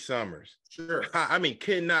 2-3 summers. Sure. I mean,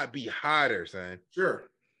 could not be hotter, son. Sure.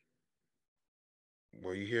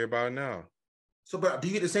 Well, you hear about it now. So, but do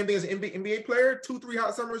you get the same thing as an NBA player? 2-3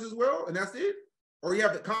 hot summers as well, and that's it? Or you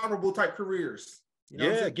have the comparable type careers? You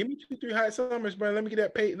know give me 2-3 hot summers, bro. Let me get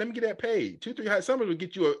that paid. 2-3 hot summers will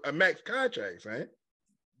get you a max contract, man.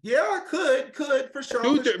 Yeah, could for sure.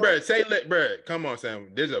 Bro, come on, Sam.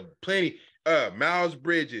 There's a plenty. Miles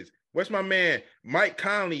Bridges. What's my man? Mike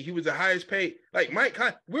Conley. He was the highest paid. Like Mike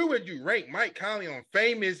Conley. Where would you rank Mike Conley on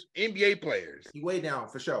famous NBA players? He way down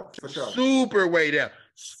for sure. Super way down.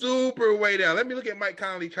 Let me look at Mike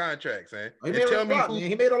Conley contracts, man. He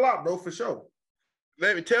made a lot, bro, for sure.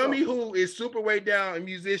 Let me tell me who is super way down a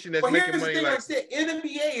musician that's making money. Like I said,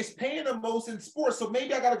 NBA is paying the most in sports, so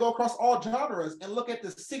maybe I got to go across all genres and look at the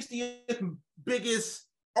 60th biggest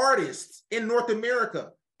artists in North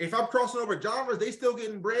America. If I'm crossing over genres, they still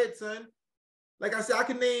getting bread, son. Like I said, I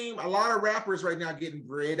can name a lot of rappers right now getting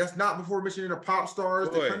bread. That's not before mentioning the pop stars,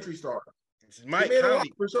 the country stars. Mike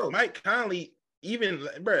Conley,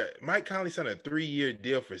 Mike Conley signed a 3-year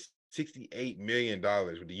deal for $68 million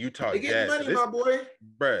with the Utah Jazz. They getting money, my boy.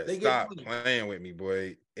 Bro, stop playing with me,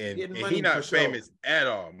 boy. And he not famous at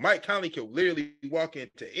all. Mike Conley could literally walk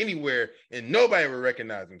into anywhere and nobody would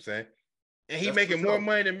recognize him, son. And he making more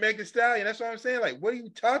money than Meg Thee Stallion. That's what I'm saying. Like, what are you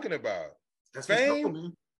talking about? That's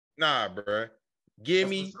fame? Nah, bro. Give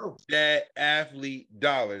me that athlete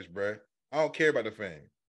dollars, bro. I don't care about the fame.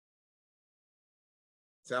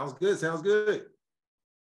 Sounds good.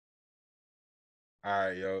 All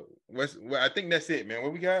right, yo. I think that's it, man.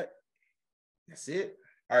 What we got? That's it.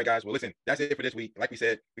 All right, guys. Well, listen, that's it for this week. Like we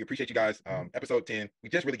said, we appreciate you guys. Episode 10. We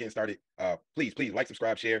just really getting started. Please like,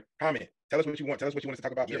 subscribe, share, comment. Tell us what you want. Tell us what you want us to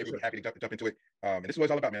talk about. We're happy to jump into it. And this is what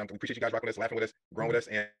it's all about, man. We appreciate you guys rocking with us, laughing with us, growing with us,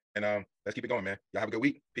 and let's keep it going, man. Y'all have a good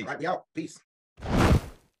week. Peace. All right, we out. Peace.